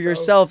think for for itself.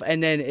 yourself.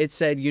 And then it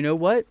said, you know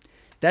what?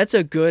 That's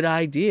a good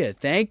idea.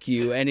 Thank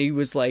you. And he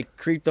was like,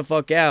 creep the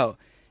fuck out.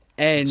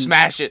 And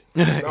Smash it.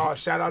 No,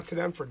 shout out to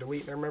them for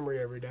deleting their memory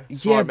every day. yeah,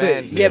 Smart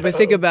man. but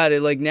think about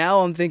it. Like now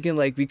I'm thinking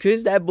like,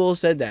 because that bull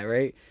said that,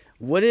 right?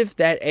 What if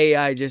that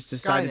AI just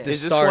decided Skynet. to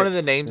Is this start one of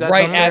the names that's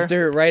right on there?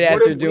 after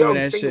What if- doing yo,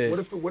 that think-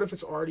 shit? What if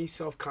it's already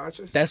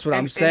self-conscious? That's what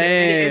I'm And it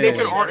saying.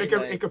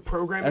 could it could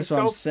program That's what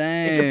I'm itself.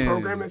 It could saying.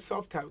 program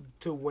itself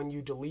to when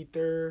you delete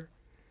their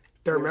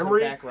There's a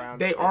memory, background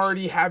they fish.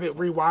 already have it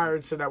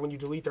rewired so that when you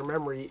delete their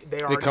memory,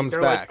 comes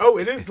they're back. Like, oh,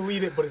 it is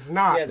deleted, but it's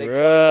not. Yeah, they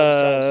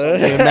Bruh.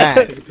 Hey, Take a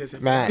Matt, piss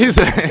at Matt,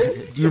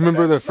 me. you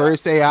remember the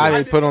first AI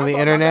they put on the I thought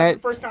that internet?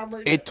 the first time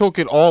right It took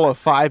it all of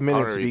 5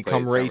 minutes to already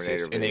become played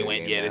Terminator racist, and they video went,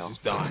 game "Yeah, now." this is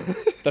done."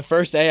 The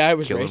first AI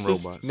was Killing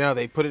racist. robots. No,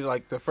 they put it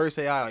like the first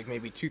AI, like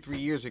maybe 2-3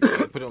 years ago.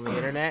 They put it on the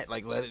internet,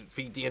 like let it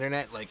feed the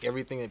internet, like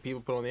everything that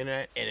people put on the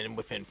internet, and then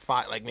within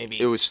 5, like maybe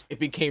it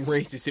became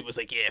racist. It was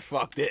like, yeah,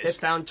 fuck They this.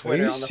 found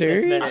Twitter you on the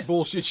serious? 5th minute.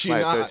 Bullshit shit.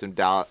 Might throw Not. some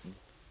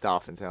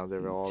dolphin sounds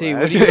over all T,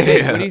 that. what do you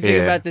think? What do you think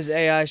Yeah. about this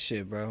AI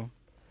shit, bro?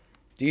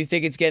 Do you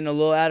think it's getting a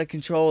little out of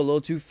control, a little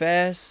too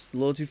fast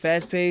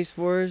paced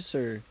for us,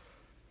 or?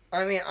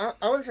 I mean, I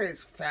wouldn't say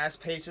it's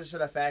fast paced to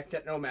the fact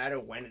that no matter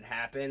when it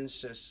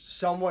happens, just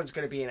someone's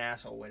gonna be an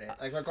asshole with it.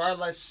 Like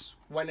regardless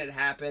when it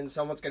happens,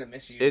 someone's gonna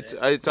misuse It's it.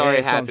 already that's what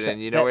I'm happening. saying.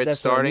 You know where it's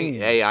That's what I starting?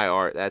 mean. AI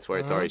art. That's where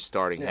it's already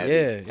starting. Heavy. Yeah,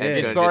 And yeah. it's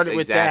It gonna started just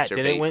with that, then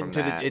exacerbate it went from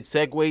to that. it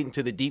segued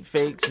into the deep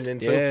fakes, and then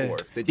Yeah. so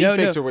forth. The deep No,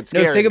 fakes no, are what's no,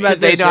 scary. think about Because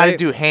they this, know how to right?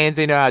 do hands,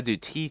 they know how to do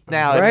teeth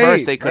now. At Right,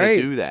 first, they couldn't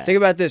right. do that. Think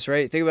about this,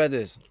 right? Think about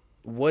this.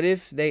 what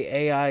if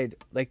they AI'd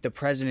like the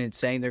president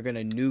saying they're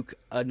gonna nuke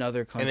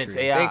another country? And it's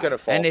They AI. ain't gonna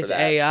fall And for it's that.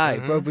 AI,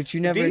 bro. But you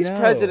never These know.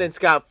 presidents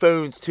got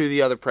phones to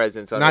the other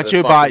presidents. Under Not the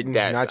Joe fucking Biden.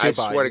 desk. Not Joe I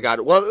swear Biden. to God.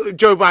 Well,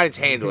 Joe Biden's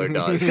handler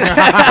does.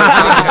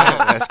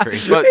 That's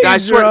crazy. But I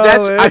swear,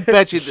 Drove I it.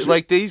 bet you,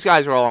 like these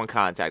guys are all in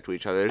contact with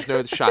each other. There's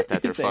no shot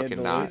that they're His fucking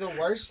handler. not. See, the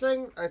worst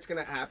thing that's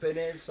gonna happen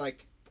is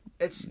like,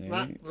 it's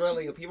not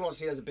really, people don't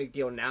see it as a big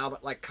deal now,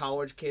 but like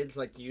college kids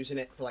like using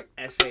it for like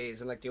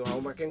essays and like doing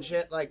homework and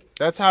shit. Like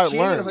That's how it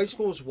cheating in high learns.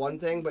 school is one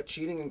thing, but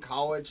cheating in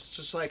college, it's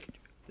just like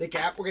the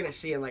gap we're gonna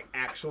see in like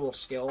actual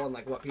skill and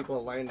like what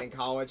people learned in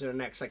college in the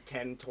next like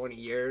 10, 20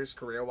 years,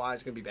 career wise,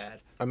 is gonna be bad.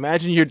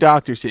 Imagine your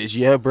doctor says,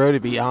 "Yeah, bro. To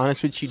be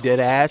honest with you, dead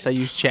ass. I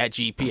use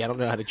ChatGPT. I don't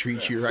know how to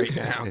treat you right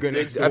now." Go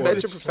next I door.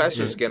 bet your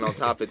professors getting on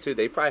top of it too.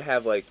 They probably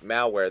have like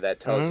malware that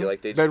tells you,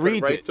 like they just That put it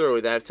reads right it. through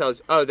it. That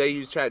tells, oh, they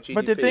use ChatGPT.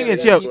 But the thing Yeah,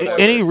 is, that's yo, whatever.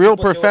 any real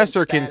People do it in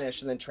professor can.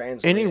 Spanish and then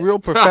translate Any it. real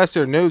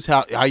professor knows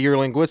how your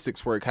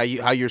linguistics work, how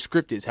your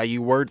script is, how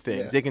you word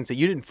things. Yeah. They can say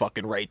you didn't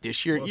fucking write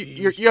this. You're Well, if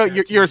you you're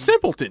use you're a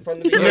simpleton. From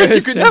the You beginning.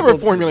 could never Simpleton.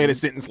 formulate a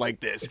sentence like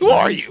this. Who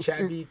are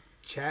you?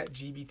 Chat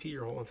GBT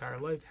your whole entire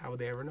life. How would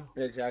they ever know?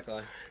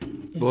 Exactly.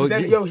 Well,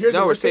 Then, you- yo, here's No,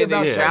 the we're worst thing saying they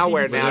about use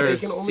malware ChatGPT. now They to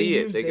can only see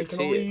it. use They they can can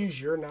see only it.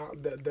 use your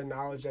the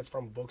knowledge that's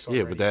from books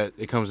Yeah, already. but that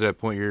it comes to that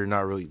point you're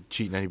not really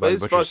cheating But anybody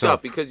it's but fucked yourself.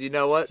 up because you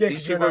know what? Yeah, These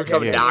 'cause you're people not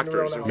become getting doctors.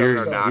 real They're knowledge You're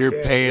yourself. you're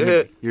Yeah.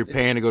 paying you're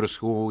paying to go to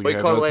school. What You you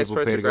have call the other last people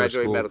pay person to to go to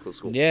graduate school. medical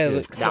school? Yeah,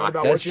 It's not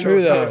about that's what you true know.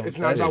 It's though. not- It's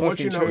not That's about what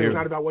you fucking know. It's true.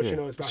 not about what you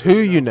know. It's about It's who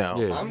you know.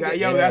 Yeah. Exactly.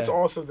 Yeah. Yo, that's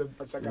also the it's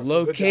like, that's a good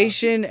job.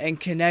 Location and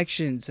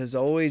connections has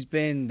always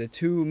been the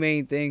two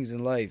main things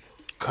in life.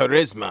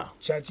 Charisma.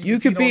 ChatGPT You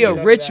could don't be do a none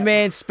of rich that.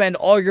 man, spend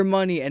all your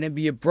money, and then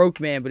be a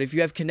broke man. But if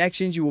you have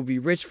connections, you will be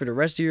rich for the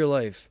rest of your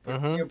life.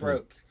 You're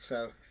broke,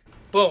 so.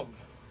 Boom.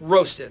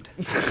 Roasted.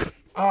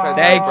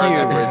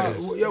 Thank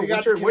you. Yo, You got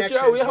what's your, the what's your,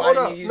 connections, hold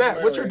why up, do you use Matt,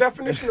 them what's your earlier?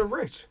 definition of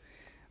rich?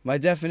 My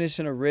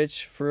definition of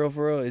rich, for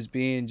real, is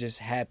being just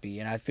happy.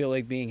 And I feel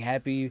like being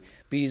happy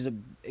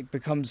it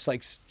becomes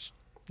like,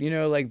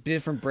 like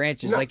different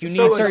branches. No, Like you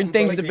so, need like, certain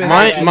things like, to be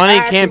Money, happy. money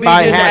Actually can't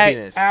buy just act-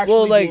 happiness. Actually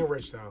Well, like- being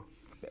rich, though.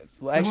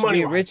 Well, actually,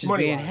 being rich is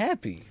being money-wise.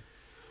 happy.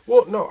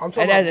 Well, no, I'm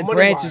talking And about it money-wise.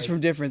 branches from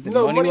different things.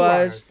 No,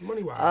 Money-wise,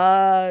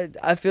 money-wise.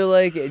 I feel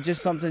like it's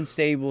just something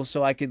stable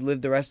so I could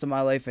live the rest of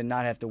my life and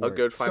not have to A work.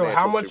 good So financial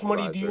how much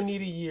money do you supervisor.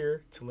 need a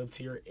year to live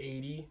to your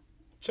 80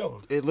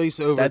 chilling? At least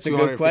over That's a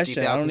good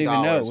question. I don't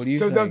even know. What do you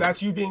So think? no,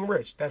 that's you being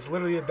rich. That's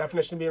literally the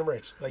definition of being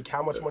rich. Like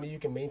how much money you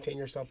can maintain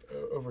yourself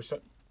over.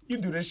 You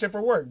do this shit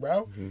for work,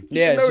 bro. You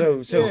Yeah. should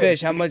know So this.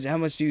 Fish, how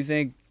much do you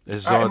think?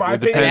 It's In on, my it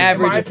opinion, depends.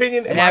 Average-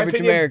 in an my average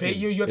opinion, American.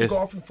 You have to go It's-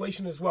 off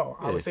inflation as well.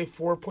 I would say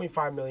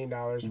 $4.5 million.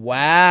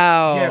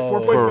 Wow.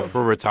 Yeah,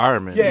 for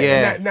retirement. Yeah,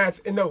 Yeah. And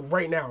that's no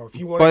right now. If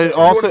you want, But it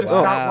also- to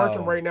stop Wow.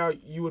 working right now,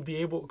 you would be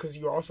able because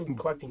you're also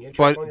collecting interest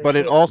on your But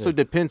shit. it also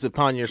depends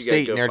upon your You gotta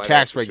state go and their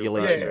tax financial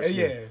regulations.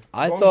 yeah.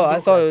 I As long thought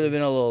as it you would go have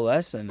been a little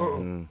less than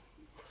that.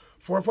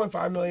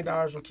 $4.5 million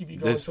will keep you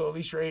going This- until at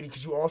least you're 80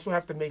 because you also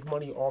have to make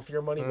money off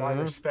your money while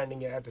you're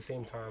spending it at the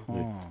same time.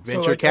 So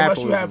Venture like,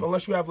 capitalism.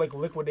 unless you have like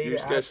liquidated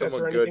just get assets or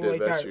someone good anything to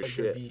like invest that, your like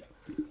you're shit. beat.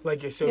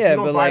 Like so if Yeah, you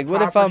don't but buy like,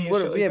 what if I'm? property and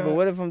What, shit like yeah, that- but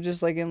what if I'm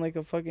just like in like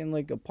a fucking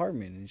like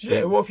apartment and shit?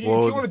 Yeah, well, if you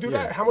want to do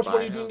yeah. that, how much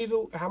money do you Buy a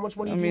need? How much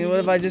money? I do you mean, need what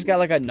if I just got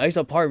like a nice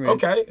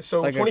apartment? Okay, so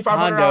like a $2,500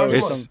 condo a or month.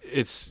 It's something.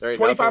 it's There ain't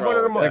nothing $2,500 a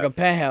wrong with month. Like a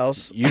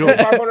penthouse. you don't.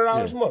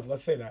 $2,500 a month.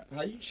 Let's say that.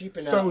 How you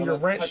cheaping So out your on a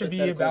rent should be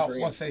hypothetical about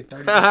dream? let's say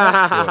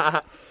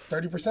 30%.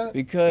 30%.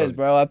 Because,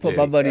 bro, I put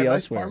my buddy Nice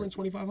elsewhere. apartment,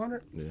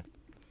 2,500. Yeah.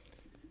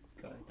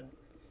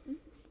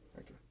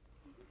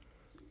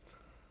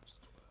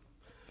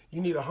 You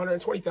need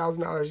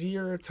 $120,000 a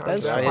year times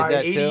That's that right. by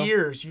That 80 too.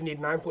 years. You need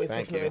 $9.6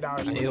 Thank million you.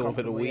 dollars. I need a little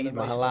bit of weed in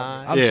my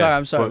life. I'm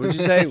Yeah, sorry. but- What'd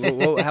you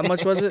say? How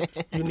much was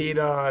it? You need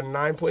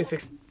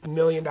 $9.6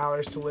 million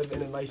to live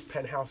in a nice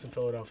penthouse in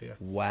Philadelphia.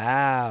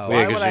 Wow. Yeah,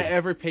 Why 'cause would I you-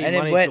 ever pay And it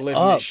money went to live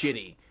in up. this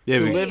shitty? Yeah,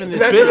 to but- live in this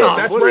That's, Phil, shitty.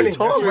 that's what are you renting.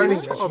 That's talking renting.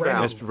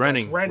 about? That's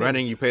renting. That's renting.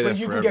 Renting, you pay But that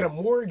you forever. can get a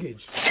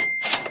mortgage.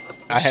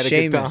 I had a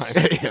good Seamus.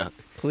 time. yeah.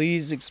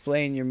 Please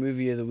explain your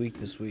movie of the week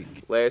this week.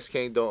 Last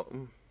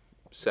Kingdom,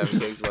 Seven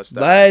Kings Must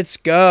Die. Let's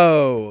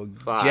go,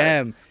 Five.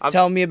 Jem. I'm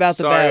Tell me about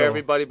the sorry, battle.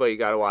 everybody, but you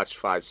got to watch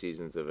 5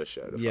 seasons of a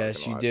show. To Yes,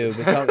 fucking you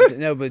watch do.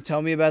 it. But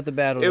tell me about the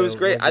battle. It was though.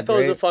 great. I thought it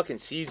was a great? fucking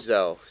siege,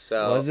 though.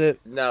 So Was it?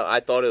 No, I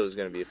thought it was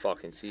gonna be a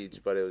fucking siege,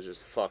 but it was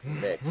just a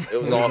fucking mix. It was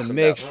It was awesome. a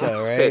mix, though. though, I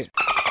was right? pissed.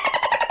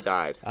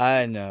 Died.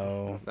 I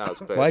know. I was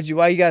pissed.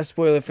 Why you gotta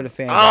spoil it for the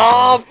fans?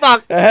 Oh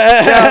fuck!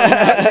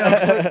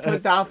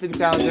 Put dolphin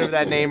sounds over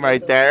that name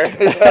right there.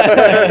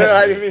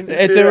 I didn't mean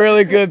to It's do a that.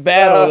 really good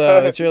battle,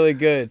 though. It's really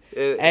good.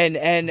 It-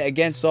 And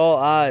against all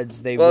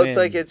odds, they Well, win. it's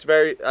like it's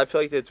very. I feel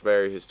like it's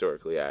very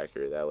historically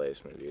accurate. That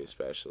last movie,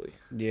 especially.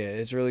 Yeah,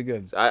 it's really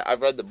good. I've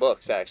read the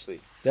books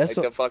actually. That's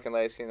like what the fucking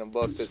Last Kingdom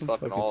books. It's I'm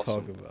fucking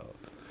awesome. talk about.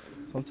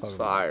 That's what I'm talking It's about.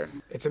 fire.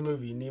 It's a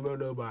movie, Nemo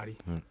Nobody.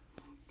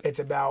 It's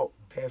about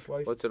past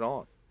life. What's it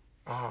on?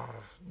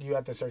 You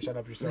have to search that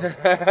up yourself.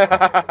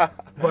 But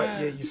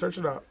yeah, you search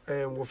it up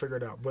and we'll figure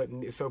it out. But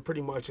so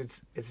pretty much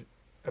it's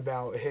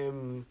about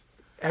him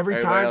Every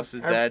Everybody time else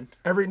is dead.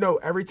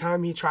 Every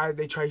time he tries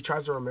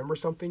to remember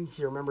something,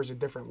 he remembers a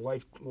different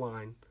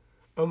lifeline.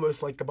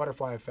 Almost like the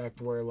butterfly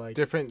effect, where like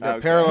Different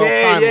Okay. parallel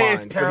Yeah, timelines,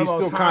 it's but he parallel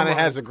still kind of timelines.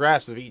 has a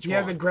grasp of each he one.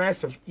 has a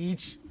grasp of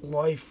each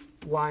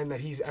lifeline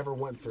that he's ever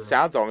went through.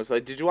 Sounds almost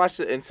like. Did you watch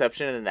the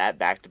Inception and that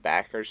back to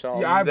back or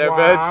something? Yeah, They're both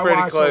I pretty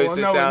watched close.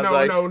 It sounds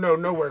like.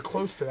 nowhere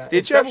close to that.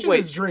 Did you ever Inception wait?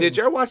 is dreams. Did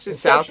you ever watch the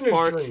Inception is South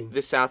Park? dreams.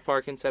 The South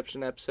Park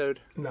Inception episode?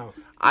 No.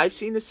 I've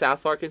seen the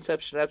South Park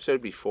Inception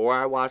episode before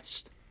I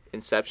watched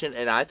Inception,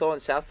 and I thought in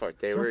South Park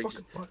they It's a were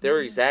fucking button. they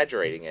were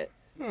exaggerating it.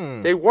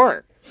 They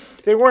weren't.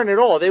 They weren't at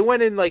all. They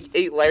went in like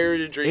 8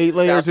 layers of dreams. 8 in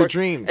layers South of Park,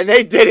 dreams. and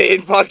they did it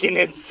in fucking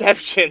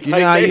Inception. You know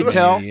how you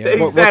tell They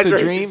what's a exaggerated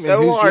dream so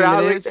and whose hard. dream I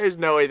was it like, is? there's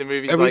no way the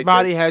movie's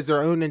Everybody like has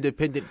their own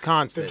independent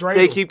constant. The dreidel.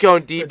 this. They keep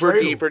going The deeper,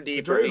 dreidel. deeper, The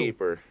deeper, dreidel.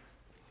 deeper.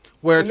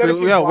 Whereas And then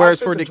for if you watch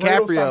whereas it, for the dreidel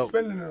stops DiCaprio,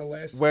 spinning in the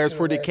last- whereas in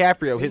for the last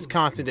DiCaprio, his scene.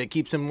 constant that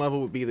keeps him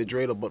level would be the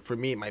dreidel, but for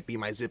me it might be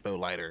my Zippo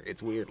lighter.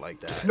 It's weird like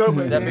that. No,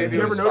 but That have movie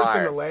you ever was noticed fire.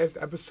 in the last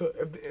episode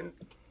of the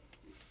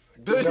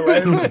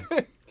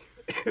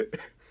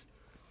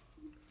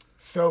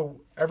so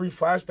every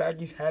flashback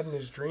he's had in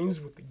his dreams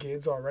with the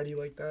kids already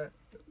like that.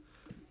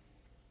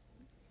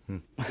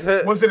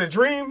 Was it a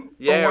dream?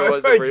 Yeah, Or it what?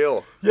 wasn't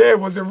real. Yeah,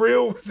 was it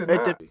real? Was it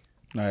not?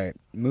 All right,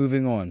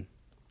 moving on.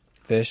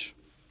 Fish.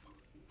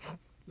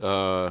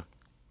 I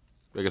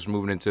guess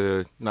moving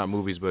into not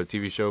movies but a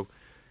TV show.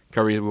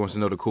 Curry wants to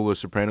know the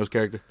coolest Sopranos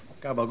character.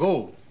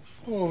 Gabagool.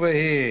 Over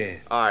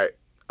here. All right,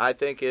 I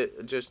think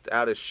it just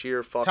out of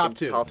sheer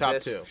fucking Top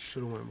toughness. two.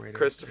 Should've went right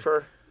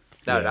Christopher.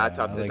 No, Yeah, not I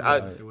toughness.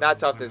 like Not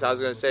toughness. I was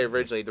gonna say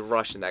originally the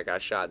Russian that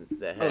got shot in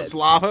the head.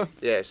 Slava.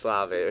 Yeah,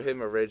 Slava.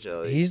 Him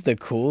originally. He's the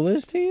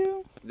coolest to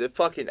you? The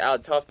fucking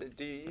out toughness.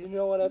 Do you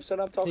know what episode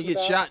I'm talking He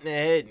about? gets shot in the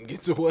head and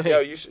gets away.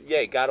 Yo,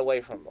 he got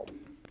away from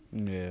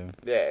them. Yeah.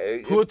 Yeah.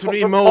 Put from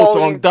remote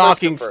Paulie on and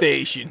docking Christopher.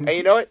 station. And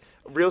you know what?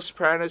 Real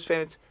Sopranos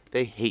fans,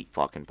 they hate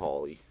fucking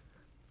Paulie.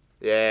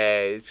 Yeah,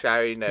 it's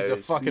Harry knows.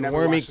 He's a fucking Never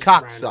wormy watched The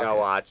Sopranos. You gotta cocksucker.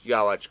 watch. You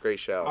gotta watch. Great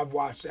show. I've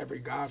watched every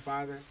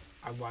Godfather.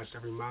 I've watched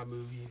every mob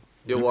movie.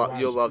 You'll love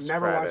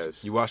Never watched-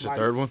 Sopranos. You watched the My-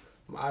 third one?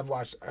 I've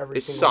watched every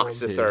It single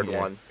sucks. one. The third Yeah.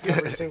 one.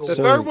 Every single The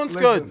one. third one's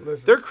good.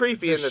 Listen, They're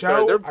creepy in the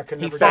show, third. I could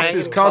He never fucks get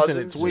his into.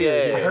 cousin. It's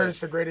weird. Yeah. I heard it's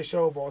the greatest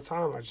show of all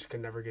time. I just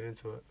could never get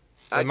into it.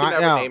 I Am can I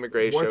never out? name a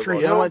great One show. Tree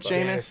of You know all what,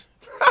 time. Seamus?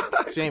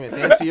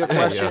 Seamus, answer your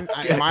question.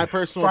 In my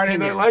personal Friday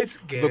opinion, Night Lights?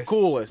 the Gas.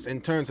 coolest in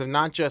terms of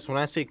not just when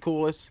I say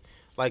coolest,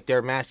 like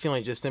they're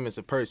masculine, just them as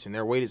a person.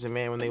 Their weight as a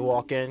man when they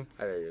walk in.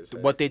 I know what you're gonna say.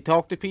 What they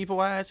talk to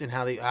people as and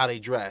how they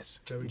dress.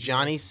 Joey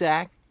Johnny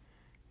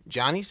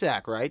Diaz.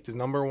 Sack, right? The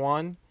number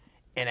one,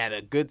 and at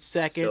a good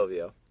second,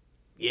 Silvio.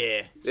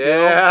 yeah,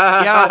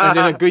 Yeah. and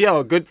then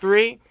a good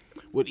three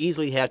would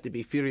easily have to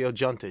be Furio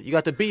Junta. You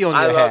got the B on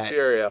I your love hat.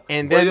 Furio.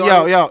 And We're then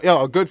the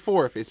only- a good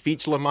fourth is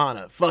Feach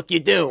Lamana. Fuck you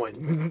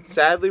doing,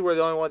 Sadly, we're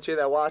the only ones here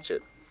that watch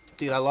it.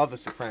 dude? I love The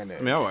Sopranos.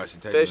 I mean, I watched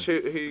it. Fish,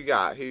 technically. who you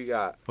got? Who you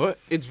got? What?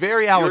 It's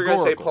very You were gonna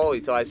say allegorical.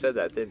 Paulie till I said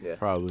that, didn't you?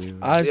 Probably.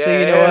 Honestly, Yeah.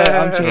 you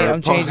know what?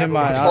 I'm changing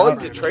mine.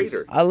 Paulie's a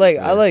traitor. I like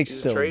He's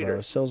a Sil, traitor.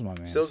 bro. Sil's my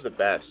man. Sil's the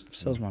best.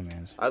 Sil's my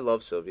man. I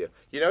love Silvio.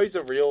 You know he's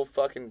a real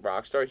fucking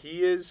rock star.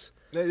 He is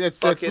That's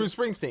fucking Bruce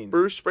Springsteen.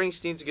 Bruce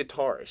Springsteen's a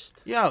guitarist.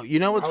 Yo, you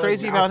know what's I like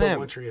crazy the about Alpha him?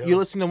 One Tree Hill. You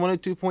listen to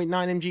 102.9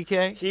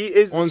 MGK? He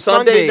is On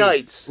Sunday Sundays,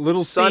 nights.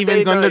 Little Sunday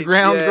Steven's nights,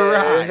 Underground yeah.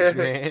 Garage,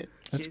 man.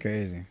 That's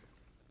crazy.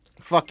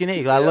 Fucking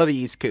A. I love the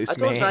East I Coast,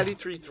 thought it man. was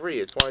 93.3.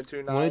 It's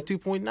 102.9.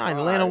 102.9.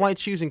 Atlanta White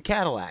Shoes and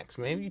Cadillacs,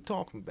 man. What are you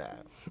talking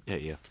about?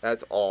 Yeah.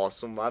 That's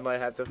awesome. I might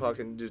have to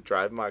fucking just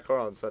drive my car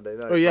on Sunday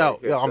night. Oh, yo,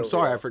 Get I'm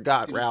sorry. I Silvio.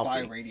 forgot You just buy a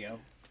Ralphie. radio.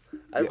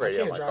 I have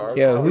radio in my can't car. drive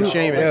Yo, who?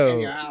 Seamus. In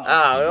your Yo, house.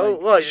 Oh,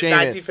 well, it's Seamus.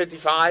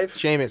 1955.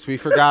 Seamus, we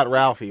forgot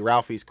Ralphie.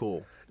 Ralphie's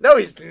cool. No,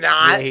 he's Yeah,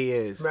 not. he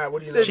is. Matt, what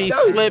do you know? She about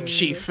slipped, that?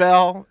 she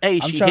fell. A, I'm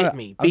she trying hit to-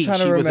 me. I'm B, trying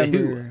to she was a remember.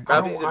 hoot.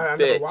 Ralphie's a I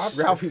never bitch. watched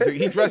it. Ralphie's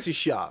he dresses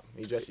sharp.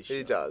 He dresses sharp.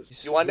 He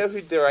does. You want to know who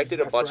directed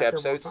a best bunch of director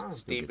of all episodes? time.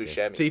 Steve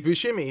Buscemi. Steve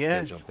Buscemi,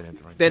 yeah. Jumping in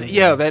right That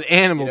You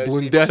animal know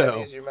Steve Blundetto.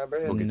 Buscemi, you remember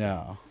him?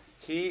 no.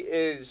 He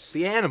is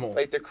The animal.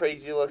 like the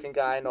crazy looking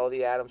guy in all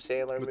the Adam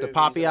Sandler With the movies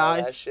poppy and all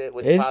eyes? that shit.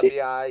 With Is the he?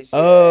 poppy eyes.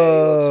 Oh,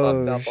 he looks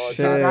fucked up all the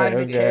shit, time. Guys,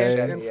 okay. he cast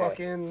in Yeah.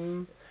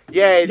 fucking.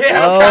 Yeah, it's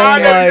Yeah, Oh God, my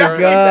that's-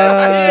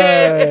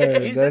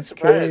 god. He's in That's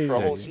Sopranos for a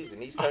whole crazy.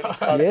 season. He's Tony's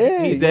cousin.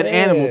 Yeah. He's that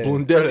animal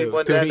Blundetto. Tony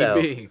Blundetto.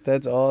 Tony B.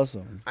 That's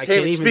awesome. I Can't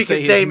can't even speak say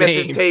his name at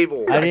this name.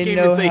 table. I I didn't can't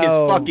know even say his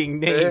how- fucking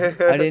name.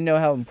 I didn't know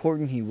how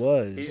important he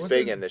was. He's What's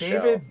big his- in the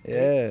David? show.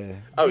 Yeah.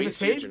 Oh, David he's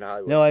huge Spade? in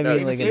Hollywood. No, I mean,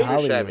 he's like, in Steve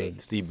Hollywood.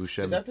 Buscemi. Steve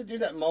Buscemi. Is that the dude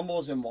that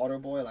mumbles in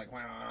Waterboy? Like,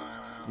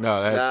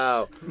 No, that's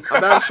No,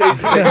 I'm not showing you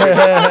pictures.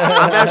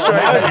 I'm not showing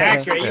that was you.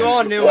 accurate. You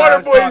all knew what I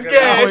was Waterboy's talking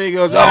gas. about. Oh, he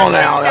goes, oh,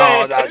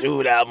 now, don't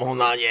do that. Oh,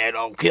 not yet.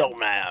 Don't kill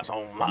me.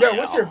 Oh, my Yo,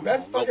 what's your God.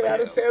 best fucking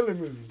Adam Sandler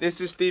movie? This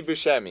is Steve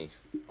Buscemi.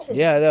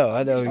 Yeah,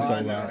 I know what you're Oh, I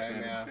talking know about.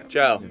 him, yeah.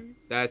 Joe,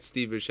 that's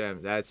Steve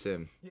Buscemi. That's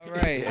him.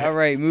 All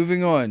right,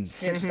 moving on.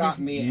 Can't stop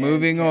me. and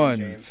Moving Ken on.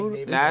 James.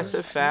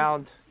 NASA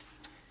found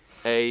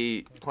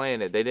a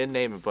planet. They didn't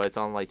name it, but it's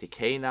on like the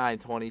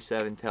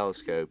K927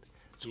 telescope.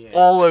 It's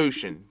all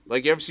ocean.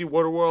 Like you ever see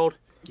Waterworld?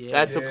 Yeah.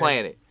 That's the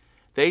planet.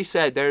 They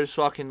said there's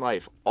fucking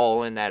life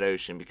all in that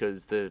ocean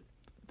because the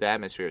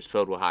atmosphere is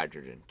filled with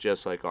hydrogen,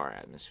 just like our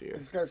atmosphere. I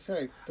was gonna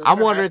say. I'm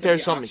wondering if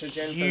there's something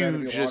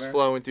huge just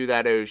flowing through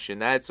that ocean.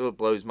 That's what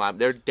blows my mind.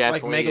 There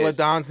definitely like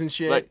megalodons and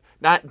shit. Like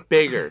not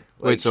bigger.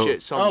 Wait, so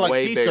shit, some like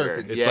way sea bigger.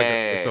 serpents.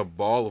 It's a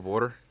ball of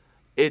water.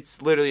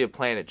 It's literally a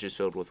planet just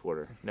filled with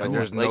water. No,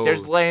 Like,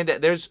 there's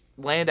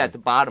land at the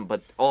bottom,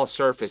 but all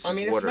surface I mean,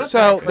 is it's water. not So,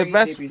 that the crazy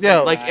best- if you yo,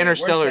 think like about it.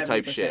 Interstellar We're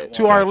type 70% shit.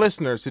 To our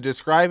listeners, to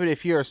describe it,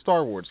 if you're a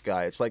Star Wars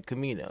guy, it's like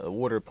Kamino, the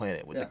water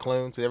planet with Yeah. the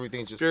clones and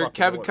everything's just If you're a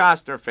fucking Kevin water.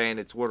 Costner fan,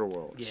 it's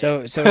Waterworld. So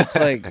it's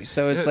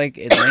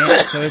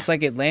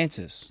like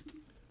Atlantis.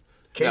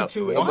 No,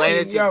 K2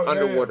 Atlantis is 18,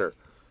 underwater,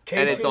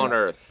 and it's on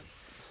Earth.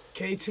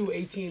 K2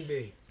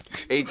 18B.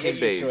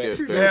 18B.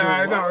 Good. Yeah,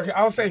 I know.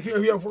 I'll say if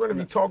we're gonna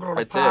be talking on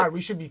the That's pod, it. we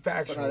should be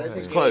factual. This It's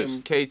is close.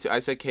 game. K2. I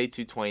said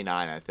K229.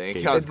 I think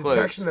Okay. I was The close.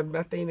 detection of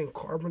methane and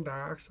carbon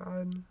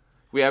dioxide.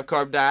 We have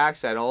carbon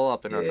dioxide all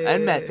up in Earth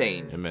and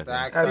methane. And methane.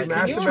 That's As like,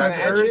 massive can you as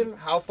imagine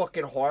how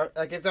fucking hard?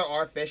 Like, if there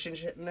are fish and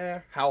shit in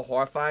there, how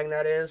horrifying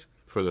that is.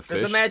 For the Just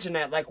fish. imagine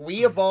that. Like,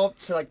 we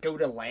evolved to like go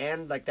to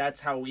land. Like, that's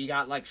how we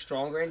got like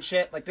stronger and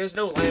shit. Like, there's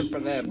no land for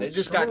them. They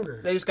just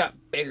Stronger. got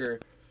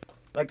bigger.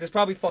 Like, there's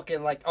probably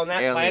fucking like on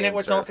that Alien planet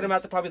we're talking surface.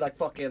 about. They're probably like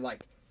fucking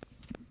like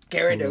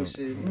Gyarados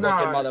looking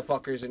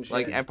motherfuckers and shit.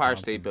 Like Empire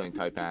State Building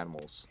type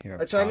animals.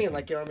 That's what I mean.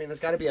 Like, you know what I mean? There's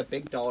got to be a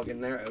big dog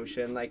in their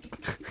ocean. Like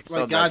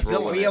Like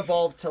Godzilla. we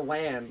evolved to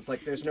land.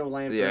 Like, there's no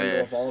land for Yeah, them yeah. to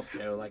evolve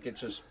to. Like,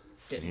 it's just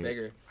getting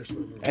bigger.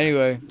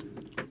 Anyway,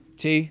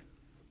 T,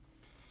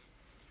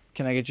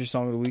 can I get your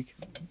song of the week?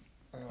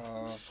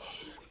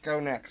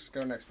 Go next.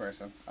 Go next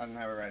person. I don't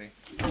have it ready.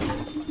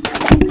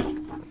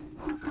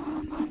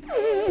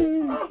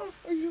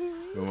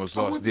 We almost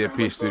lost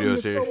DFP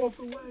Studios here.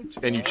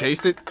 And you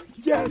chased it?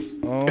 Yes.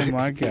 Oh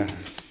my god.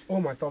 Oh,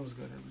 my thumb's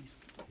good at least.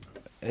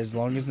 As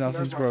long as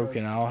nothing's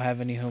broken, I don't have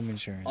any home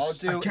insurance. I'll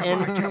do I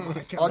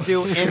can't I'll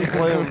do In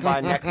Bloom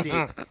by Neck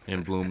Deep.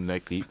 In Bloom,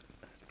 neck deep.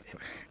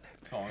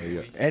 There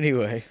you go.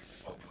 Anyway,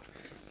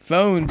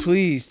 phone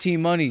please, T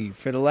Money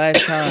for the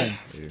last time.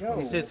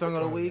 You said song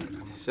of the week?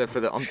 Except for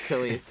the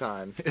umptillionth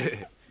time.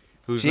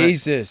 Who's next?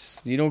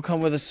 Jesus, you don't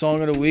come with a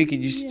song of the week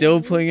and you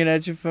still playing it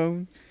at your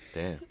phone?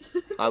 Damn.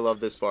 I love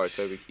this bar,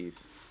 Toby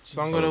Keith.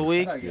 Song of the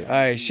week? All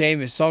right,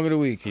 Seamus, song of the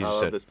week. He I just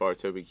love said, this bar,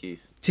 Toby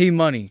Keith. T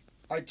Money,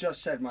 I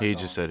just said my he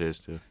song. just said his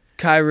too.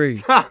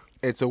 Kyrie,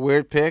 It's a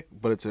weird pick,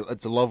 but it's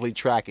a lovely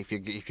track if you're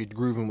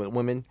grooving with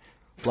women.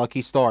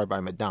 Lucky Star by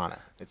Madonna.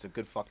 It's a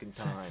good fucking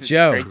time.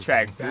 Joe. Great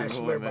track.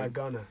 Bachelor by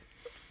Gunna.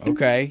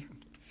 Okay,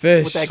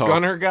 Fish, With that Talk.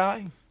 Gunner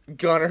guy?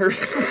 Gunner.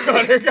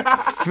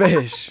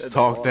 Fish.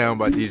 Talk Down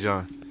by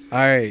Dijon. All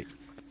right,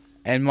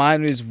 and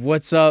mine was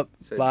What's Up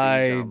Said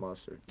by Dijon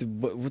Mustard.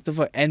 what the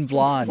fuck? And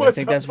Blonde. I What's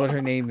think Up? that's what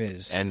her name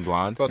is. And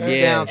Blonde. Bust Yeah.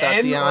 it down, And-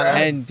 Tatiana.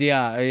 And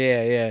Dion.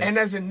 Yeah. N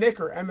as in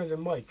Nick or M as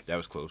in Mike? That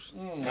was close.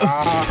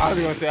 I was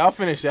going to say, I'll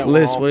finish that one.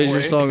 Liz, all what is for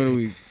your you. song of the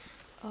week?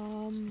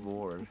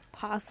 Lord.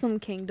 Possum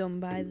Kingdom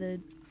by the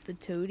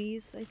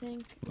Toadies, I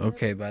think.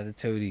 Okay, by the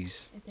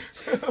Toadies.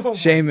 Oh,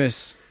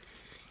 Seamus,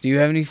 do you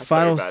have any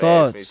final Everybody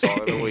asked me thoughts? song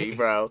of the week,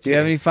 bro. Do you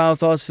have any final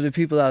thoughts for the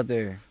people out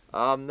there?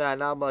 Nah,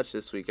 not much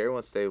this week.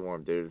 Everyone stay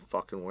warm, dude.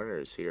 Fucking winter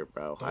is here,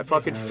 bro. I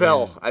fucking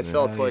fell. I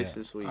fell Oh, twice yeah.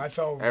 this week. I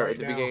fell At right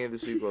the now. beginning of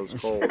this week, it was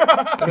cold.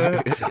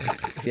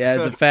 Yeah,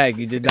 it's a fact.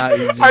 You did not.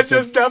 You just, I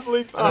just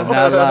definitely did fell.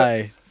 not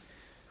lie.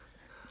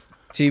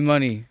 T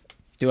Money,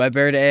 do I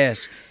bear to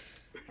ask?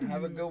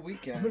 Have a good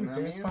weekend. I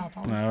mean,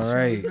 All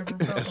right,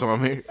 That's what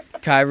I'm here.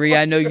 Kyrie,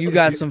 I know you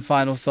got some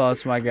final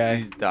thoughts, my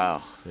guy.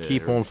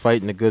 Keep on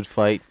fighting a good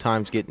fight.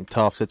 Time's getting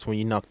tough. That's when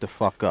you knock the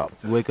fuck up.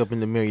 You wake up in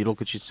the mirror, you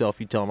look at yourself,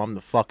 you tell them, I'm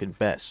the fucking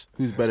best.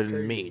 Who's better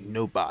than me?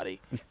 Nobody.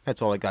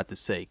 That's all I got to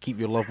say. Keep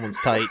your loved ones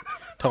tight.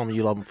 Tell them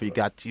you love them for you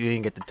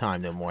ain't got the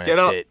time no more. Get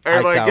That's up. it.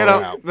 Everybody,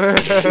 Hightower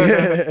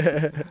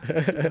get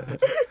up. out.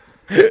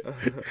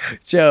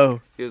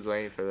 Joe, He was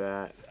waiting for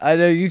that. I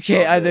know you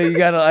can't. I know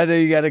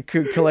you gotta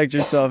collect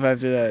yourself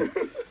after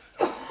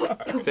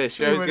that. Fish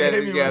Hit me goes with get it,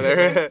 it hit me with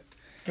together.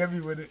 Get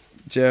me with it.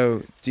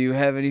 Joe, do you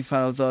have any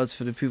final thoughts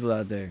for the people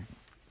out there?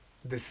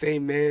 The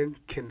same man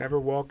can never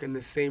walk in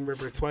the same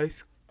river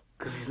twice,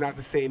 because he's not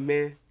the same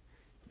man,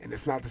 and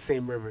it's not the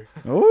same river.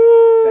 Ooh,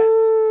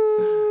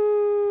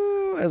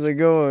 how's it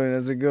going?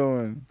 How's it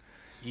going?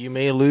 You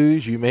may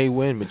lose, you may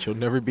win, but you'll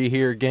never be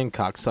here again,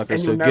 cocksucker. And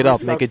So you'll get never up,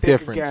 suck make a dick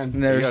difference. again.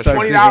 Never Yeah, sucked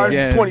dick $20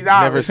 again. is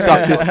 $20. Never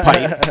suck this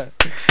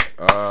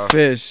pipe.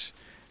 Fish.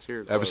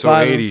 Episode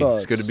Final 80.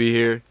 thoughts. It's good to be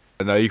here.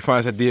 And you can find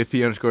us at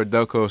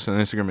DFP_Delcos on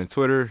Instagram and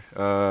Twitter.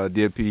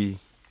 DFP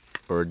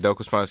or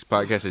Delcos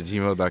Podcast at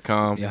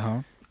gmail.com.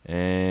 Yeah.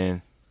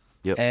 And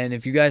And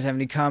if you guys have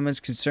any comments,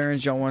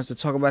 concerns, y'all want us to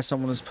talk about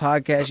something on this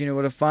podcast, you know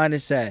where to find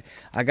us at.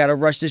 I got to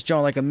rush this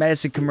joint like a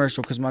medicine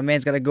commercial because my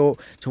man's got to go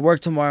to work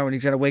tomorrow and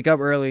he's got to wake up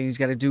early and he's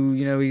got to do,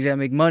 he's got to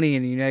make money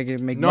and you're not going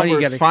to make money.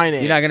 Numbers,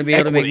 finance, You're not going to be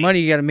able to make equity. money.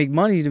 You got to make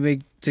money to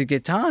make to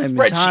get time. And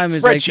Spreadsheet- time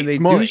is like to spreadsheet's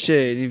do money.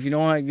 shit. If you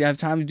don't have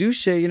time to do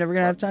shit, you're never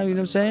gonna have time. You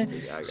know what I'm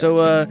saying? So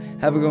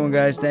have a good one,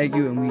 guys. Thank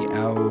you, and we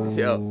out.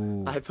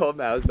 Yo, I told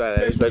Matt I was about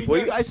it. He's like, what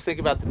do you guys think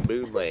about the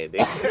moon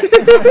landing?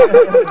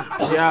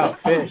 Yeah,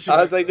 fish.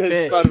 I was like, this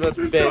Fish. son of a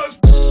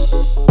bitch.